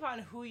 depending upon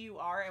who you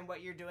are and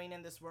what you're doing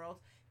in this world,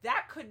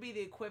 that could be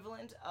the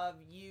equivalent of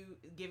you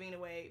giving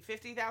away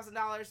 $50,000,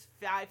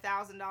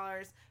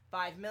 $5,000,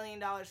 $5 million,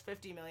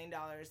 $50 million,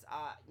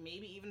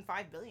 maybe even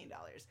 $5 billion.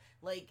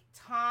 Like,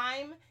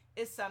 time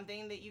is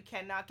something that you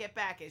cannot get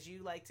back, as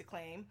you like to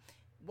claim.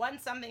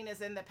 Once something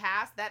is in the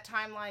past, that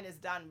timeline is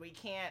done. We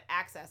can't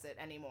access it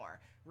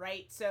anymore,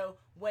 right? So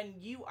when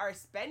you are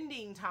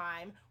spending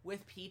time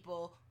with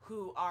people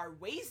who are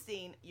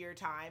wasting your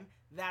time,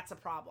 that's a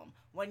problem.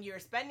 When you're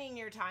spending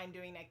your time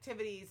doing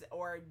activities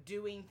or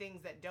doing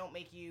things that don't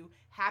make you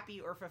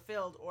happy or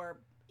fulfilled or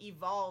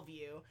evolve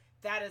you,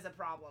 that is a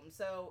problem.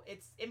 So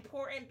it's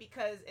important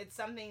because it's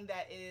something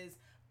that is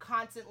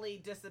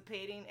constantly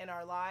dissipating in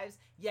our lives,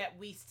 yet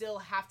we still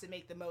have to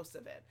make the most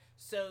of it.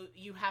 So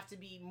you have to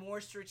be more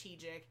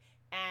strategic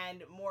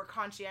and more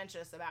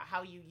conscientious about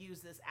how you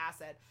use this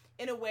asset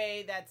in a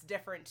way that's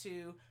different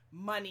to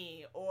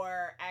money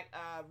or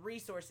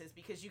resources,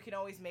 because you can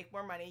always make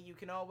more money. You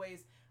can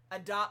always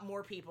adopt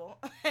more people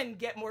and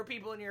get more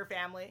people in your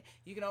family.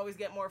 You can always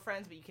get more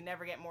friends, but you can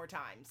never get more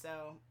time.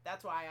 So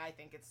that's why I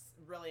think it's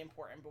really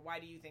important. But why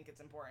do you think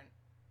it's important?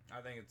 I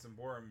think it's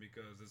important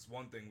because it's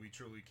one thing we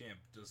truly can't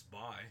just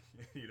buy,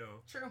 you know.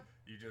 True.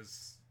 You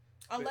just...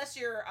 Unless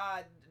you're,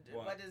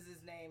 what is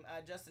his name?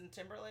 Justin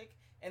Timberlake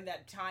in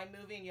that Time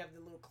movie, and you have the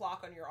little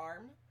clock on your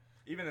arm.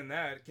 Even in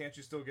that, can't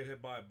you still get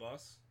hit by a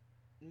bus?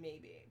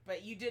 Maybe,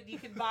 but you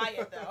could buy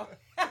it though.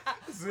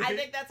 I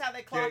think that's how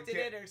they clocked it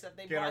in or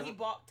something. He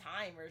bought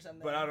time or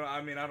something. But I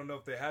don't know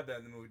if they had that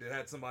in the movie. They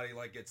had somebody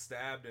like get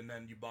stabbed and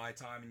then you buy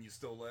time and you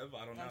still live.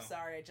 I don't know. I'm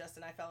sorry,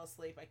 Justin. I fell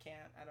asleep. I can't.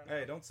 I don't know.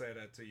 Hey, don't say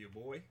that to your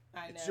boy.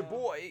 I know. It's your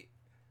boy.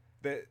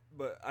 But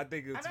I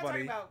think it's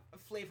funny. I'm not talking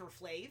about Flavor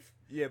Flav.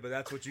 Yeah, but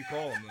that's what you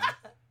call him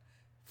though.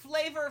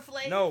 Flavor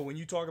Flav. No, when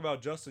you talk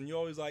about Justin, you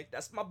always like,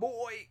 that's my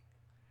boy.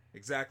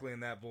 Exactly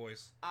in that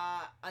voice.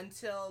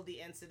 Until the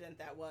incident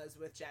that was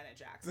with Janet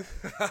Jackson.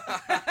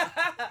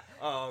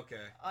 Oh, okay.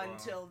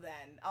 Until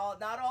then.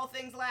 Not all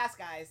things last,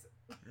 guys.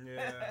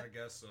 Yeah, I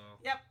guess so.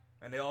 Yep.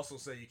 And they also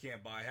say you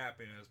can't buy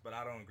happiness, but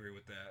I don't agree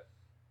with that.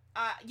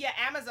 Yeah,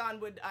 Amazon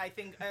would, I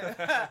think,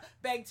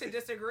 beg to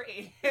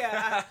disagree.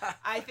 Yeah,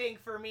 I think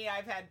for me,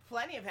 I've had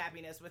plenty of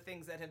happiness with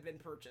things that have been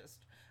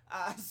purchased.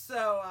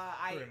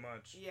 Pretty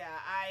much. Yeah,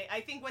 I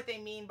think what they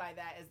mean by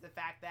that is the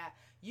fact that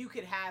you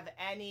could have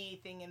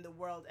anything in the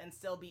world and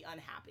still be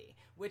unhappy,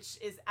 which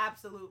is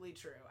absolutely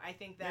true. I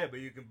think that... Yeah, but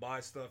you can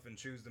buy stuff and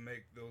choose to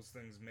make those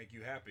things make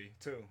you happy,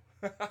 too.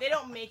 They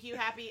don't make you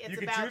happy.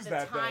 It's about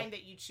the time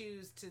that you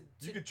choose to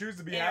you can choose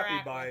to be happy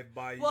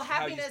by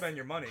how you spend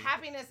your money.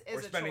 Happiness is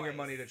or spending your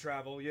money to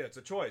travel. Yeah, it's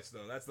a choice,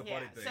 though. That's the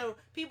funny thing. So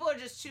people are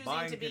just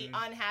choosing to be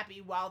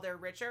unhappy while they're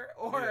richer,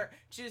 or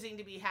choosing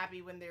to be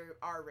happy when they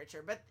are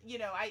richer. But, you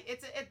know, I think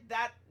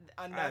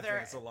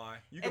it's a lie.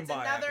 You can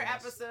buy another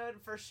happiness.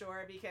 Episode for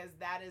sure, because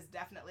that is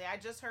definitely... I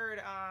just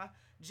heard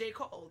J.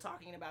 Cole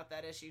talking about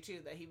that issue, too,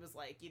 that he was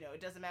like, you know,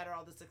 it doesn't matter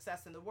all the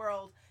success in the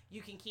world.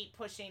 You can keep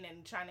pushing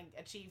and trying to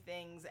achieve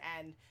things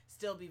and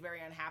still be very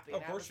unhappy.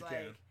 Of course you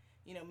can.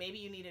 You know, maybe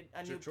you need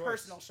a new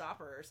personal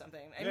shopper or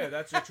something. Yeah,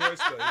 that's your choice,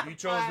 though. If you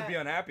chose to be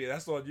unhappy,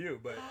 that's on you.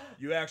 But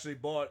you actually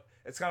bought...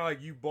 It's kind of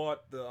like you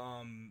bought the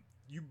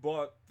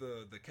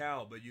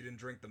cow, but you didn't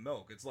drink the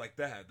milk. It's like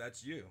that.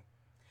 That's you.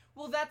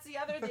 Well, that's the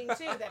other thing,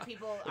 too, that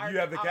people are you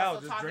have the cow,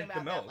 also just talking drink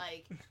about the milk. That,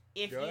 like,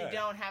 If Go you ahead.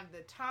 don't have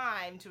the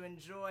time to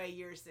enjoy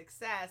your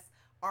success,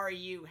 are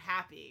you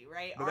happy,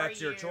 right? But are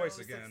that's your you choice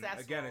again. successful?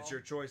 Again, it's your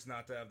choice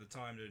not to have the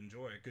time to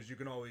enjoy it, because you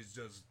can always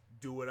just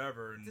do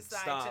whatever and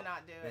Decide stop to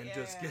not do it. and Yeah,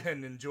 just yeah.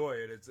 and enjoy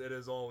it. It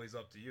is always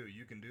up to you.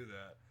 You can do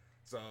that.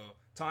 So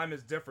time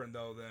is different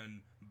though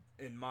than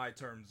in my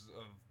terms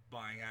of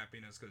buying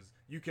happiness, because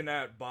you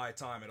cannot buy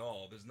time at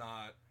all. There's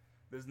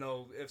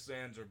no ifs,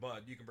 ands, or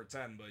but. You can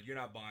pretend, but you're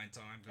not buying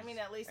time. I mean,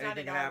 at least not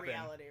in our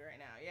reality right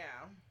now.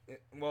 Yeah.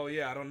 Well,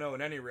 yeah, I don't know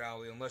in any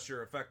reality, unless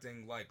you're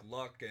affecting like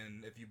luck,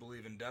 and if you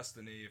believe in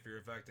destiny, if you're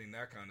affecting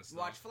that kind of stuff.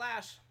 Watch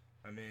Flash.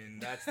 I mean,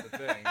 that's the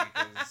thing,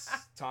 because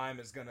time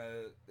is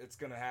it's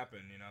gonna happen,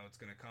 you know, it's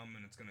gonna come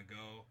and it's gonna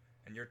go,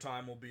 and your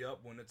time will be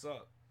up when it's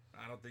up.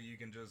 I don't think you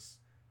can just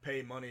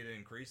pay money to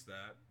increase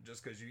that,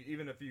 just because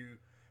even if you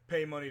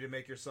pay money to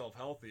make yourself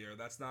healthier,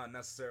 that's not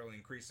necessarily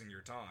increasing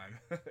your time.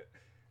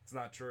 It's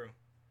not true.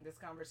 This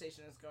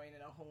conversation is going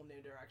in a whole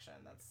new direction.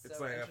 That's so It's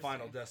like a interesting.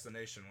 Final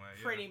Destination way.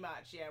 Yeah. Pretty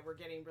much, yeah. We're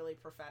getting really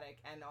prophetic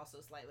and also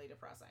slightly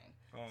depressing.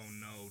 Oh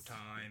no,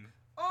 time.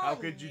 Oh, How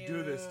could you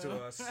do this to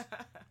us?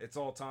 It's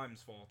all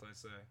time's fault, I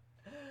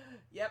say.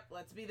 Yep,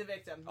 let's be the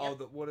victim. Yep.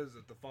 Oh, what is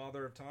it? The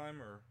father of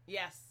time, or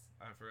Yes.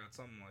 I forgot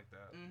something like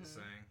that. Mhm. The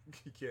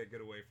saying. You can't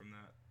get away from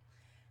that.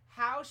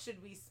 How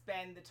should we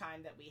spend the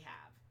time that we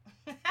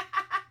have?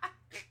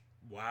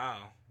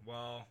 Wow.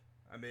 Well,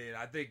 I mean,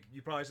 I think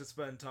you probably should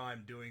spend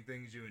time doing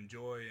things you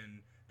enjoy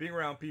and being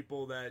around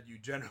people that you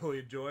generally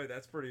enjoy.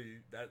 That's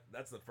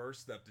the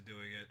first step to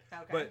doing it.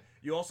 Okay. But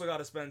you also got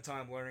to spend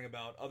time learning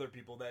about other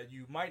people that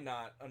you might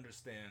not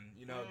understand,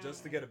 you know,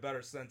 just to get a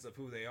better sense of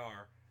who they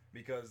are.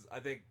 Because I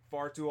think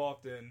far too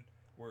often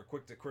we're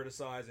quick to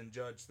criticize and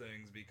judge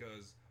things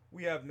because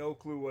we have no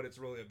clue what it's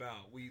really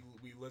about. We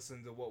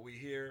listen to what we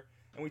hear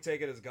and we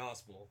take it as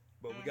gospel.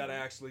 But we got to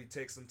actually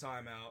take some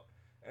time out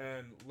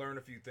and learn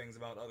a few things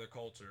about other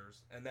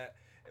cultures, and that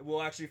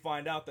we'll actually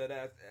find out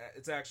that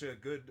it's actually a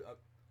good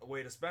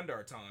way to spend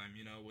our time.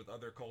 You know, with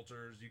other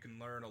cultures, you can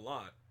learn a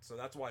lot. So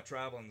that's why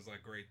traveling is like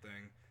a great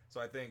thing.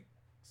 So I think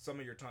some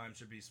of your time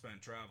should be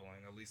spent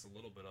traveling, at least a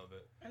little bit of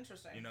it.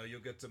 Interesting. You know,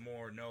 you'll get to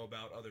more know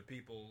about other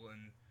people,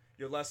 and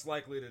you're less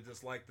likely to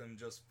dislike them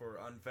just for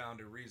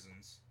unfounded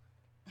reasons.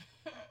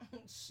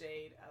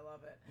 Shade, I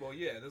love it. Well,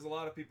 yeah, there's a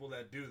lot of people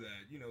that do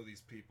that. You know,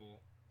 these people.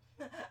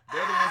 They're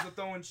the ones that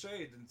throwing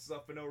shade and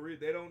stuff for no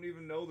reason. They don't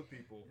even know the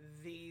people.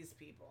 These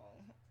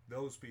people.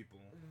 Those people.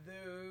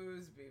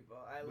 Those people.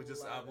 I We'll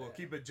just love we'll it.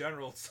 keep it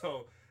general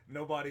so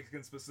nobody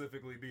can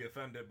specifically be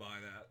offended by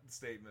that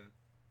statement.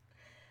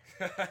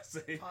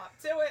 See? Pop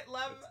to it,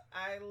 love.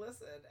 I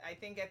listen. I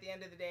think at the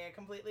end of the day, I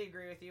completely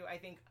agree with you. I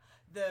think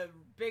the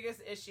biggest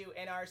issue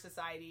in our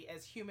society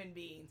as human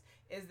beings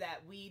is that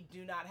we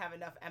do not have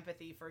enough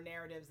empathy for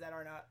narratives that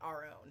are not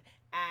our own.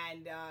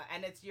 And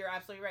you're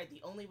absolutely right.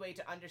 The only way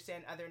to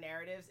understand other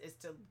narratives is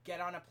to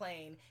get on a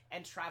plane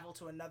and travel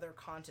to another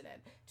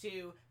continent,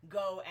 to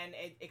go and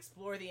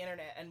explore the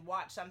internet and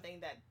watch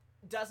something that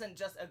doesn't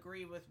just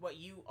agree with what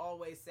you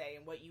always say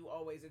and what you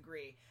always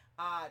agree.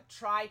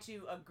 Try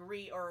to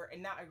agree, or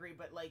not agree,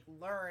 but like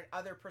learn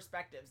other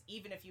perspectives,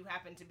 even if you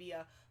happen to be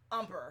a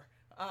umper.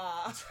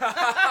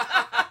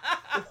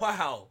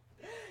 Wow.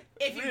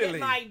 If you Really? get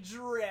my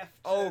drift.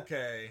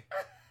 Okay.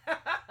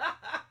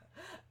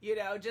 You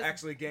know, just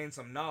Actually gain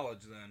some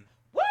knowledge then.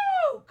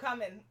 woo,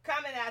 coming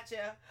at you.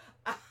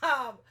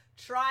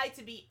 Try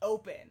to be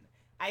open.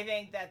 I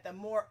think that the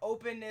more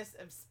openness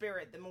of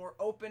spirit, the more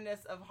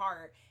openness of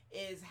heart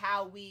is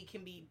how we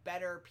can be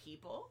better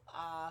people.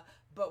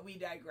 But we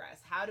digress.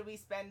 How do we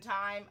spend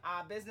time?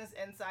 Business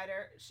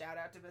Insider, shout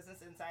out to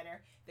Business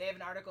Insider. They have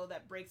an article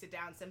that breaks it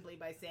down simply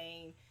by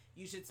saying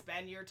you should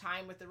spend your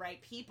time with the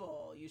right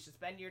people. You should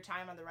spend your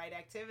time on the right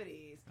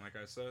activities. Like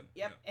I said.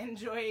 Yep.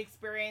 Enjoy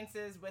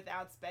experiences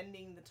without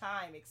spending the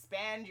time.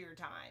 Expand your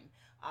time.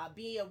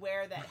 Be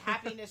aware that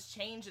happiness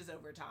changes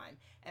over time.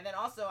 And then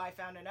also I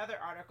found another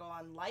article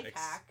on Life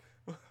Hack.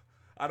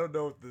 I don't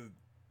know if the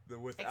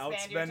without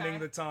Expand your spending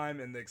time. the time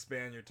and the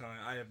expand your time.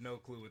 I have no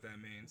clue what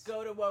that means.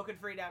 Go to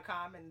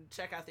wokenfree.com and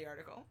check out the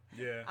article.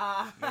 Yeah.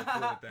 No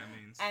clue what that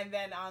means. And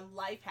then on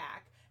Life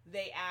Hack,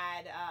 they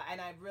add,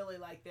 and I really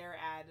like their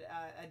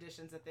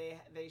additions that they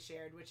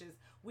shared, which is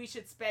we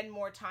should spend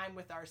more time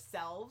with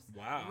ourselves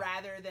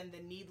rather than the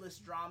needless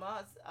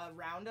dramas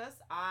around us.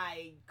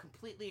 I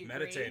completely agree.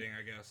 Meditating,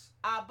 I guess.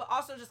 But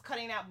also just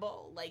cutting out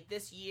bull. Like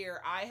this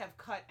year, I have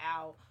cut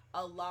out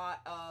a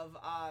lot of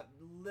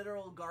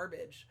literal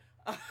garbage.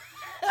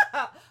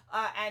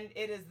 And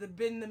it has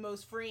been the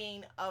most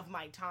freeing of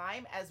my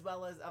time as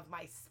well as of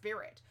my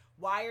spirit.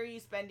 Why are you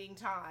spending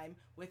time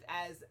with,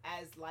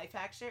 as Life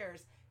Hack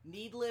shares,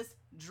 needless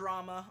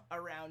drama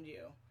around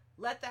you?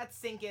 Let that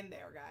sink in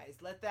there, guys.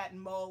 Let that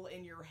mull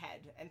in your head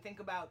and think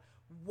about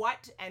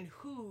what and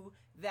who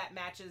that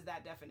matches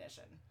that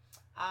definition.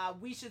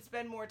 We should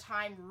spend more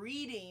time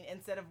reading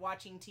instead of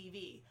watching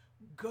TV.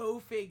 Go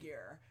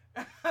figure.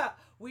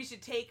 We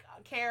should take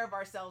care of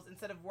ourselves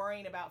instead of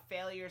worrying about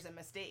failures and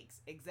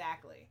mistakes.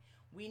 Exactly.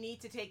 We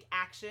need to take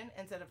action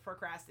instead of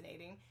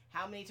procrastinating.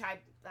 How many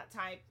type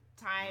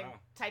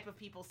of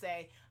people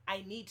say,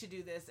 I need to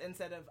do this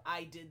instead of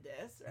I did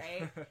this,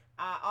 right?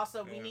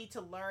 Also, we need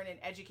to learn and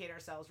educate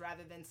ourselves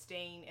rather than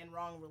staying in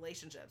wrong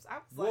relationships. I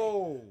was like,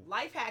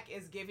 Life Hack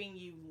is giving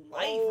you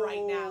life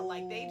right now.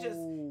 Like, they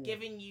just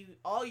giving you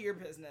all your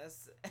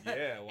business.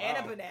 Yeah, wow. And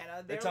a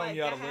banana. They're telling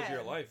you how to live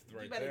your life right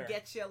there. You better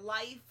get your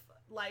life.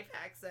 Life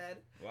Hack said.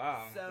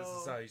 Wow, so, this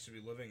is how you should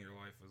be living your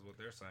life, is what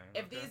they're saying.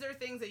 If these are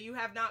things that you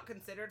have not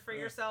considered for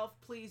yourself,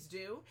 please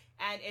do.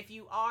 And if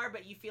you are,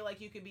 but you feel like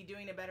you could be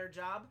doing a better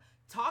job,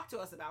 talk to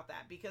us about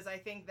that, because I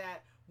think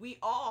that we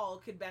all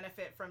could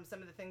benefit from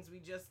some of the things we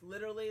just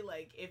literally,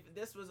 like, if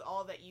this was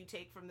all that you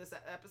take from this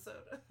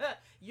episode,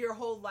 your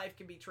whole life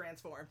could be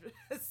transformed.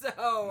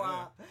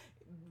 So,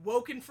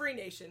 Woken Free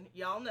Nation,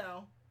 y'all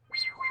know.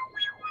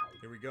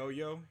 Here we go,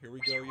 yo. Here we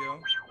go, yo.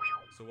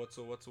 So what's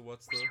the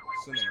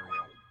scenario?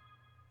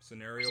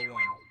 Scenario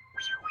 1.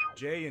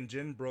 Jay and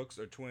Jen Brooks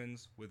are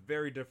twins with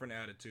very different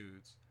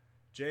attitudes.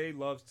 Jay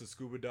loves to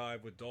scuba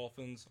dive with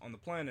dolphins on the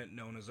planet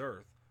known as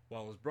Earth,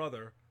 while his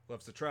brother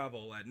loves to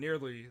travel at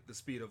nearly the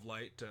speed of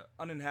light to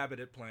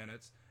uninhabited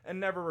planets and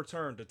never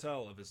return to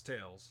tell of his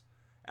tales.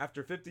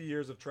 After 50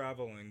 years of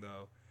traveling,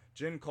 though,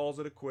 Jen calls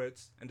it a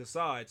quits and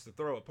decides to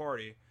throw a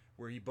party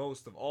where he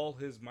boasts of all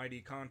his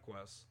mighty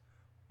conquests.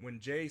 When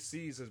Jay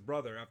sees his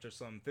brother after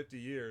some 50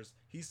 years,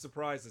 he's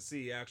surprised to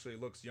see he actually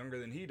looks younger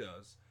than he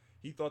does.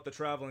 He thought the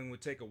traveling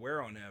would take a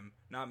wear on him,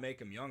 not make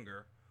him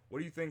younger. What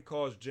do you think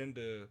caused Jen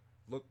to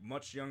look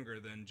much younger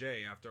than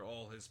Jay after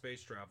all his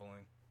space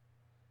traveling?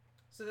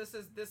 So this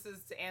is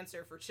to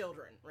answer for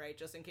children, right?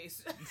 Just in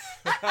case.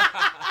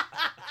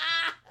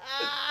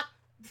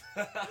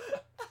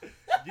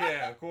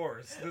 Yeah, of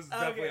course. This is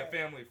definitely a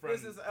family friendly.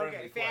 This is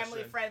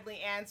family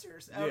friendly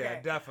answers. Okay.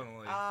 Yeah,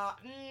 definitely.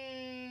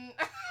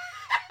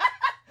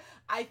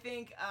 I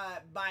think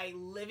by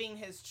living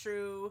his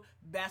true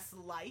best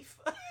life.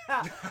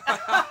 That's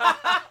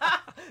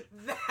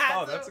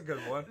a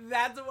good one.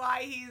 That's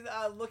why he's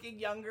looking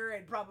younger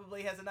and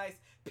probably has a nice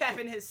pep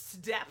in his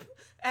step.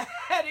 And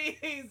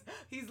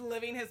he's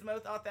living his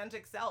most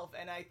authentic self.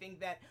 And I think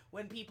that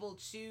when people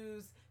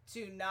choose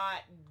to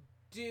not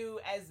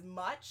do as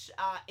much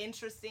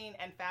interesting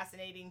and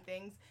fascinating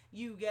things,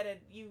 you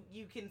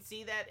can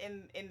see that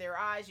in their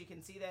eyes, you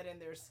can see that in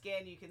their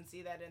skin, you can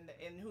see that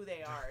in who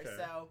they are. Okay.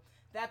 So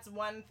that's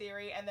one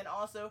theory. And then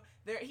also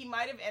he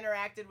might have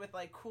interacted with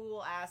like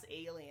cool ass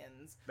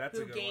aliens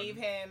who gave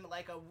him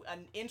like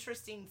an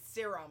interesting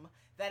serum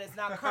that is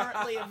not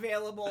currently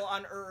available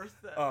on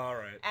Earth. Oh, all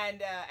right.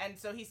 And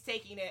so he's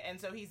taking it, and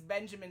so he's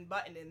Benjamin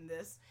Button in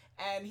this,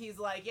 and he's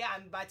like, yeah,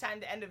 and by the time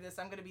the end of this,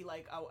 I'm gonna be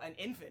like an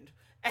infant.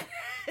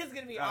 It's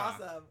gonna be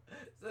awesome.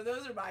 So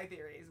those are my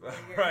theories.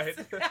 Right.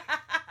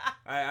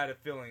 I had a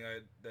feeling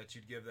that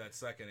you'd give that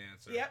second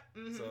answer. Yep.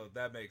 Mm-hmm. So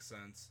that makes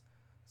sense.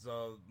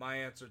 So my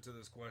answer to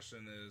this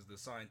question is the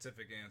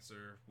scientific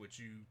answer, which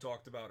you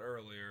talked about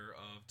earlier,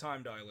 of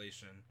time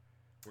dilation,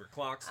 where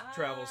clocks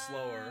travel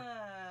slower,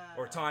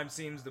 or time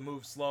seems to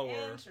move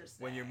slower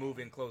when you're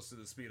moving close to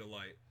the speed of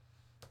light.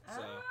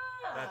 So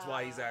that's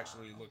why he's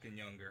actually looking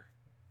younger.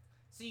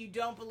 So you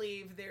don't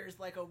believe there's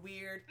like a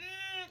weird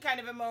kind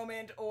of a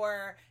moment,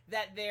 or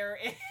that there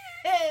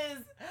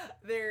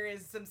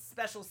is some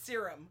special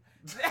serum.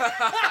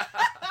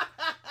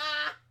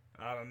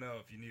 I don't know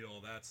if you need all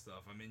that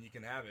stuff. I mean, you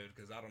can have it,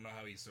 because I don't know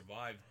how he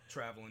survived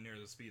traveling near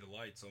the speed of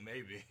light. So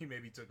maybe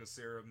he took a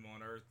serum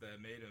on Earth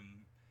that made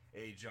him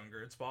age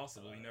younger. It's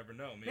possible. You never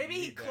know. Maybe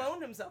he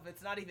cloned himself.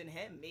 It's not even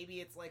him. Maybe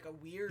it's like a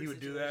weird He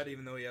would situation. do that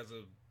even though he has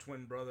a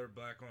twin brother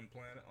back on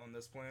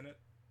this planet?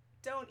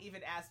 Don't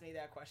even ask me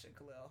that question,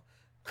 Khalil.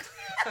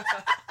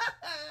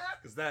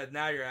 Because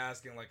now you're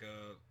asking like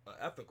a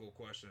ethical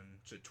question.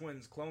 Should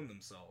twins clone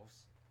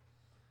themselves?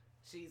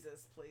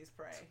 Jesus, please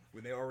pray.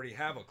 When they already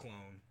have a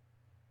clone.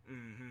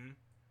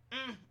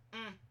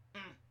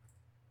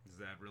 Is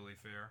that really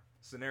fair?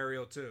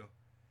 Scenario 2.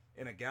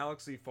 In a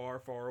galaxy far,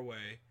 far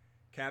away,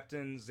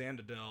 Captain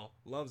Xandadel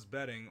loves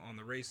betting on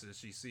the races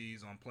she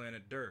sees on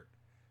planet Dirt.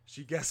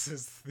 She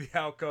guesses the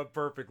outcome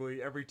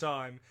perfectly every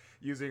time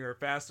using her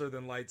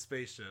faster-than-light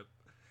spaceship.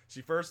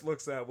 She first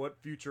looks at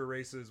what future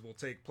races will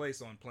take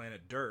place on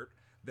planet Dirt,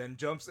 then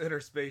jumps in her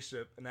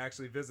spaceship and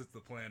actually visits the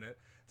planet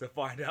to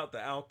find out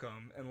the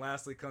outcome, and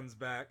lastly comes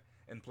back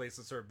and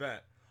places her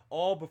bet,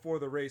 all before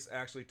the race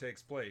actually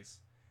takes place.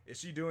 Is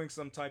she doing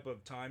some type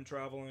of time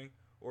traveling,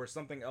 or is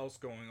something else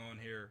going on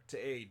here to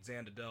aid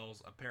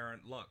Xandadel's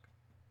apparent luck?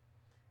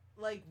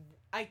 Like,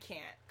 I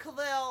can't.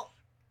 Khalil.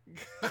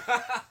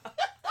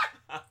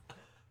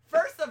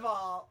 First of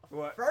all,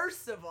 all right,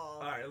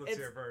 let's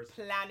hear it first.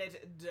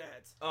 Planet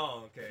Dirt.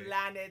 Oh, okay.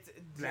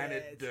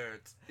 Planet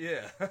Dirt.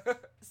 Yeah.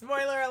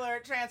 Spoiler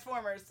alert,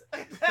 Transformers.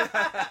 And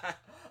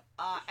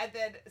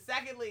then,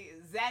 secondly,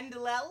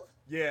 Xandadel.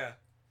 Yeah.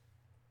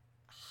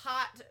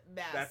 Hot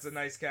mess. That's a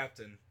nice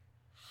captain.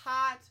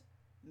 Hot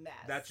mess.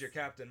 That's your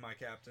captain, my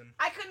captain.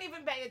 I couldn't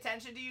even pay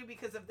attention to you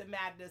because of the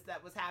madness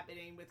that was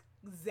happening with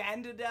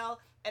Xandadel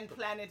and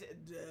Planet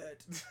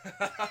Dirt.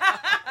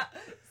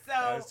 So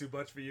That's too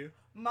much for you?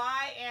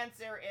 my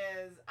answer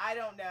is, I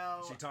don't know.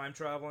 Is she time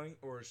traveling,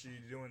 or is she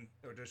doing,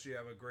 or does she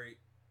have a great,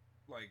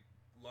 like,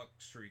 luck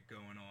streak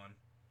going on?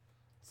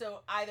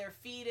 So either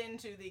feed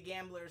into the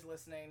gamblers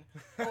listening,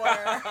 or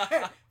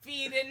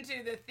feed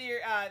into the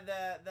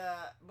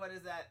what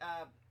is that?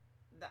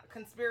 The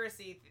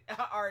conspiracy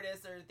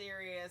artists or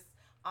theorists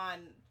on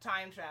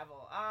time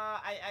travel.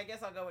 I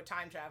guess I'll go with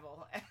time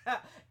travel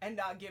and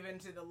not give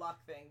into the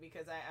luck thing,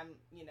 because I'm,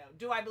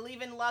 do I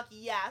believe in luck?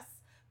 Yes.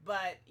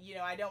 But,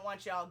 I don't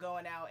want y'all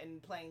going out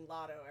and playing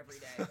lotto every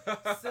day.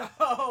 So,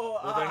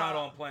 Well, they're not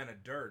on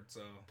Planet Dirt,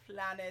 so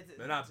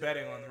they're not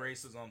betting on the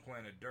races on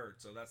Planet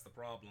Dirt, so that's the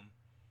problem.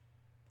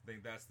 I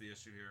think that's the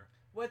issue here.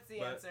 What's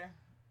the answer?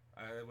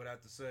 I would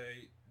have to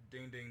say,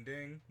 ding, ding,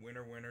 ding,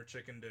 winner, winner,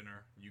 chicken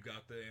dinner. You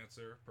got the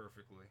answer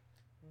perfectly.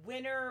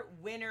 Winner,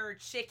 winner,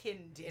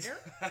 chicken dinner?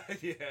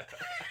 Yeah.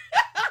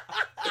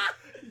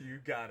 You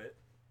got it.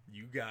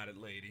 You got it,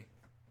 lady.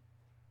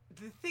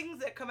 The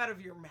things that come out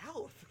of your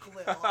mouth,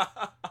 Khalil.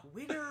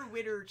 Winner,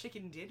 winner,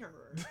 chicken dinner.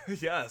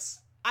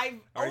 Yes.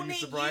 Are you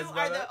surprised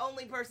the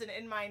only person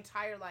in my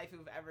entire life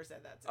who've ever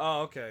said that to me.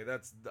 Oh, okay.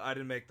 I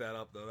didn't make that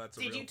up, though. That's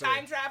a real thing. Did you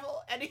time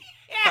travel and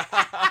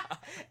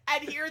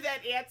hear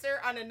that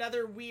answer on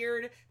another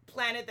weird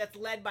planet that's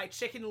led by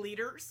chicken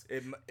leaders?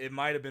 It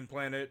might have been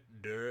Planet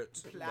Dirt,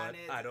 but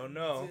I don't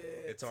know.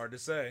 Dirt. It's hard to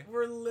say.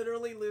 We're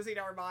literally losing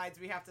our minds.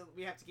 We have to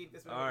keep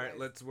this moving. All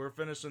right, we're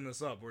finishing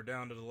this up. We're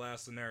down to the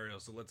last scenario,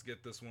 so let's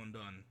get this one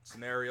done.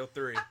 Scenario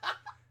 3.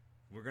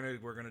 We're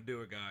gonna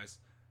do it, guys.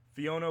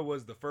 Fiona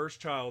was the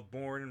first child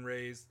born and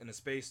raised in a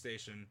space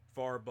station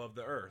far above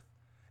the Earth.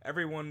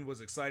 Everyone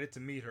was excited to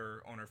meet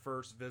her on her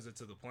first visit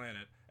to the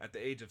planet at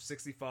the age of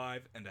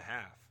 65 and a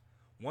half.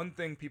 One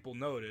thing people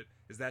noted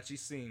is that she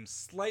seems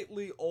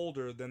slightly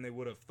older than they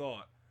would have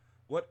thought.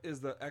 What is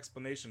the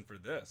explanation for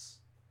this?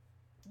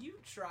 You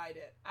tried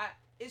it.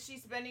 Is she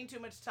spending too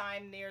much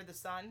time near the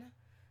sun?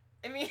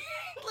 I mean,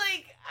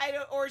 like,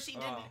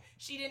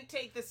 she didn't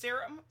take the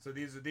serum. So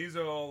these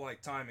are all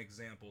like time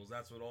examples.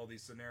 That's what all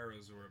these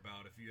scenarios are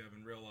about, if you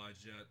haven't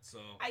realized yet. So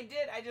I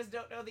did. I just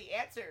don't know the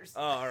answers.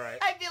 Oh, all right.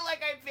 I feel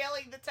like I'm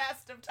failing the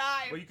test of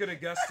time. Well, you could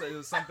have guessed it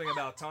was something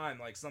about time,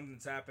 like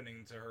something's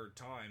happening to her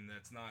time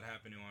that's not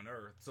happening on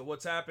Earth. So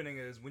what's happening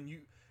is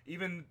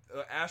even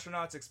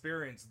astronauts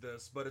experience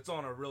this, but it's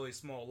on a really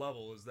small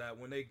level, is that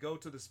when they go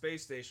to the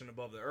space station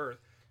above the Earth,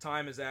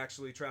 time is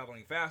actually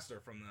traveling faster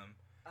from them.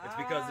 It's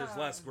because there's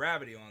less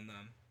gravity on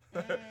them.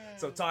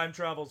 So time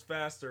travels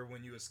faster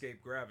when you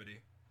escape gravity.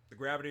 The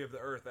gravity of the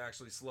Earth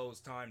actually slows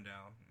time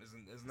down.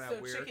 Isn't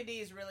that weird? So Chickadee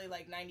is really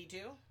like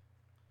 92?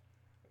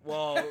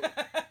 Well,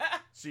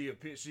 she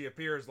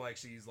appears like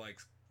she's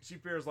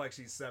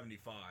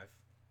 75.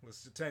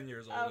 Was 10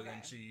 years older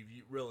than she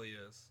really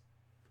is.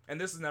 And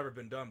this has never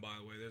been done, by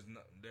the way.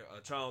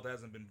 A child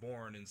hasn't been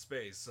born in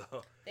space,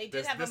 so they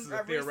did have a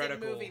recent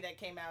movie that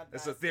came out.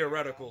 It's a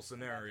theoretical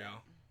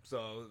scenario.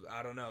 So,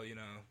 I don't know,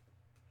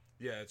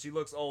 Yeah, she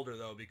looks older,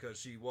 though, because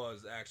she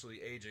was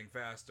actually aging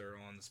faster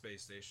on the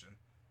space station.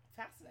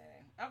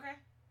 Fascinating. Okay.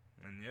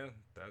 And, yeah,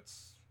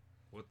 that's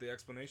what the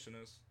explanation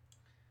is.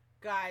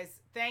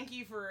 Guys, thank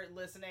you for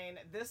listening.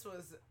 This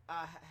was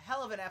a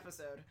hell of an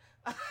episode.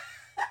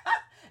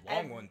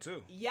 Long one,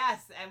 too.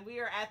 Yes, and we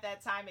are at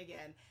that time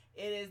again.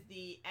 It is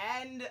the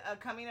end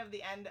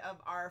of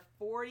our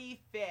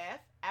 45th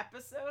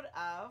episode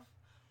of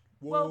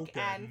Woke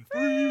and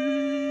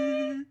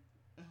Free.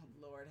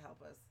 Lord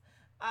help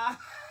us.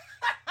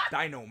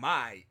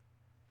 Dynamite.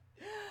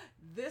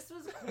 This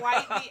was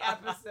quite the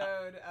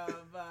episode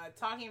of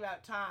talking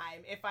about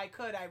time. If I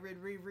could, I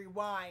would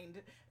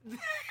rewind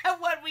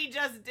what we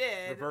just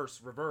did.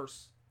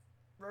 Reverse.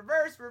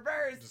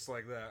 Just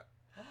like that.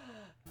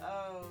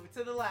 Oh,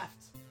 to the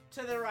left,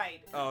 to the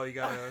right. Oh, you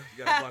gotta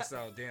bust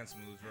out dance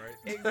moves, right?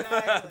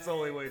 Exactly. That's the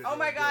only way to do it. Oh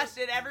my gosh,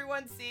 did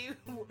everyone see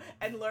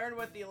and learn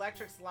what the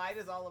electric slide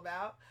is all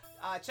about?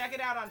 Check it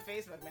out on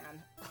Facebook,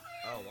 man.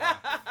 Oh, wow.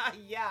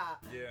 Yeah.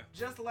 Yeah.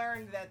 Just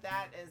learned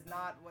that is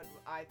not what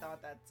I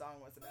thought that song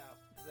was about.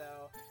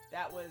 So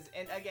that was,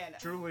 and again,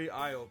 truly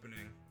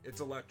eye-opening. It's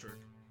electric.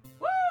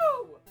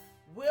 Woo!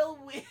 Will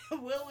we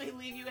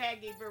leave you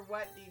hanging for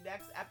what the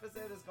next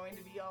episode is going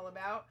to be all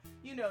about?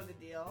 You know the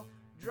deal.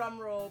 Drum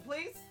roll,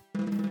 please.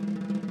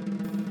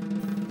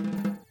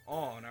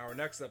 On our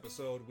next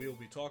episode, we'll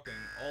be talking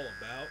all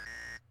about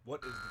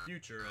what is the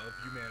future of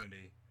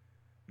humanity.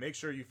 Make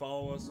sure you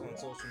follow us on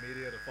social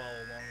media to follow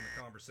along in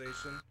the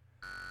conversation.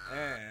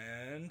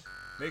 And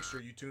make sure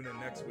you tune in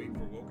next week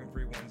for Woken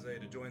Free Wednesday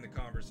to join the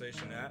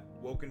conversation at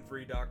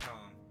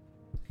wokenfree.com.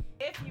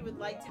 If you would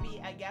like to be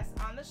a guest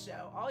on the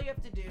show, all you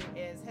have to do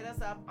is hit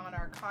us up on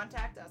our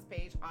Contact Us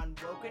page on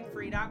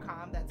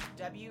wokenfree.com. That's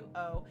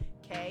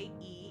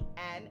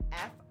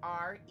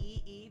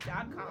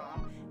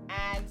WOKENFREE.com,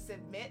 and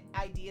submit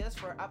ideas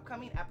for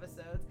upcoming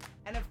episodes.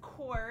 And of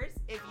course,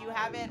 if you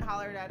haven't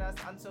hollered at us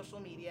on social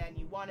media and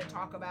you want to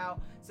talk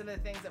about some of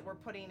the things that we're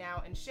putting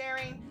out and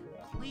sharing,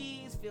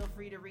 please feel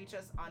free to reach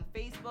us on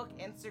Facebook,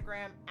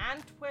 Instagram,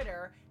 and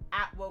Twitter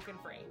at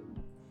WokenFree.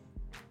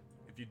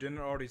 If you didn't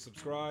already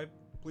subscribe,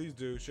 please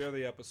do share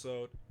the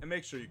episode and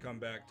make sure you come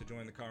back to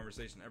join the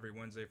conversation every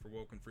Wednesday for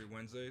Woken Free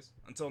Wednesdays.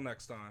 Until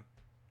next time.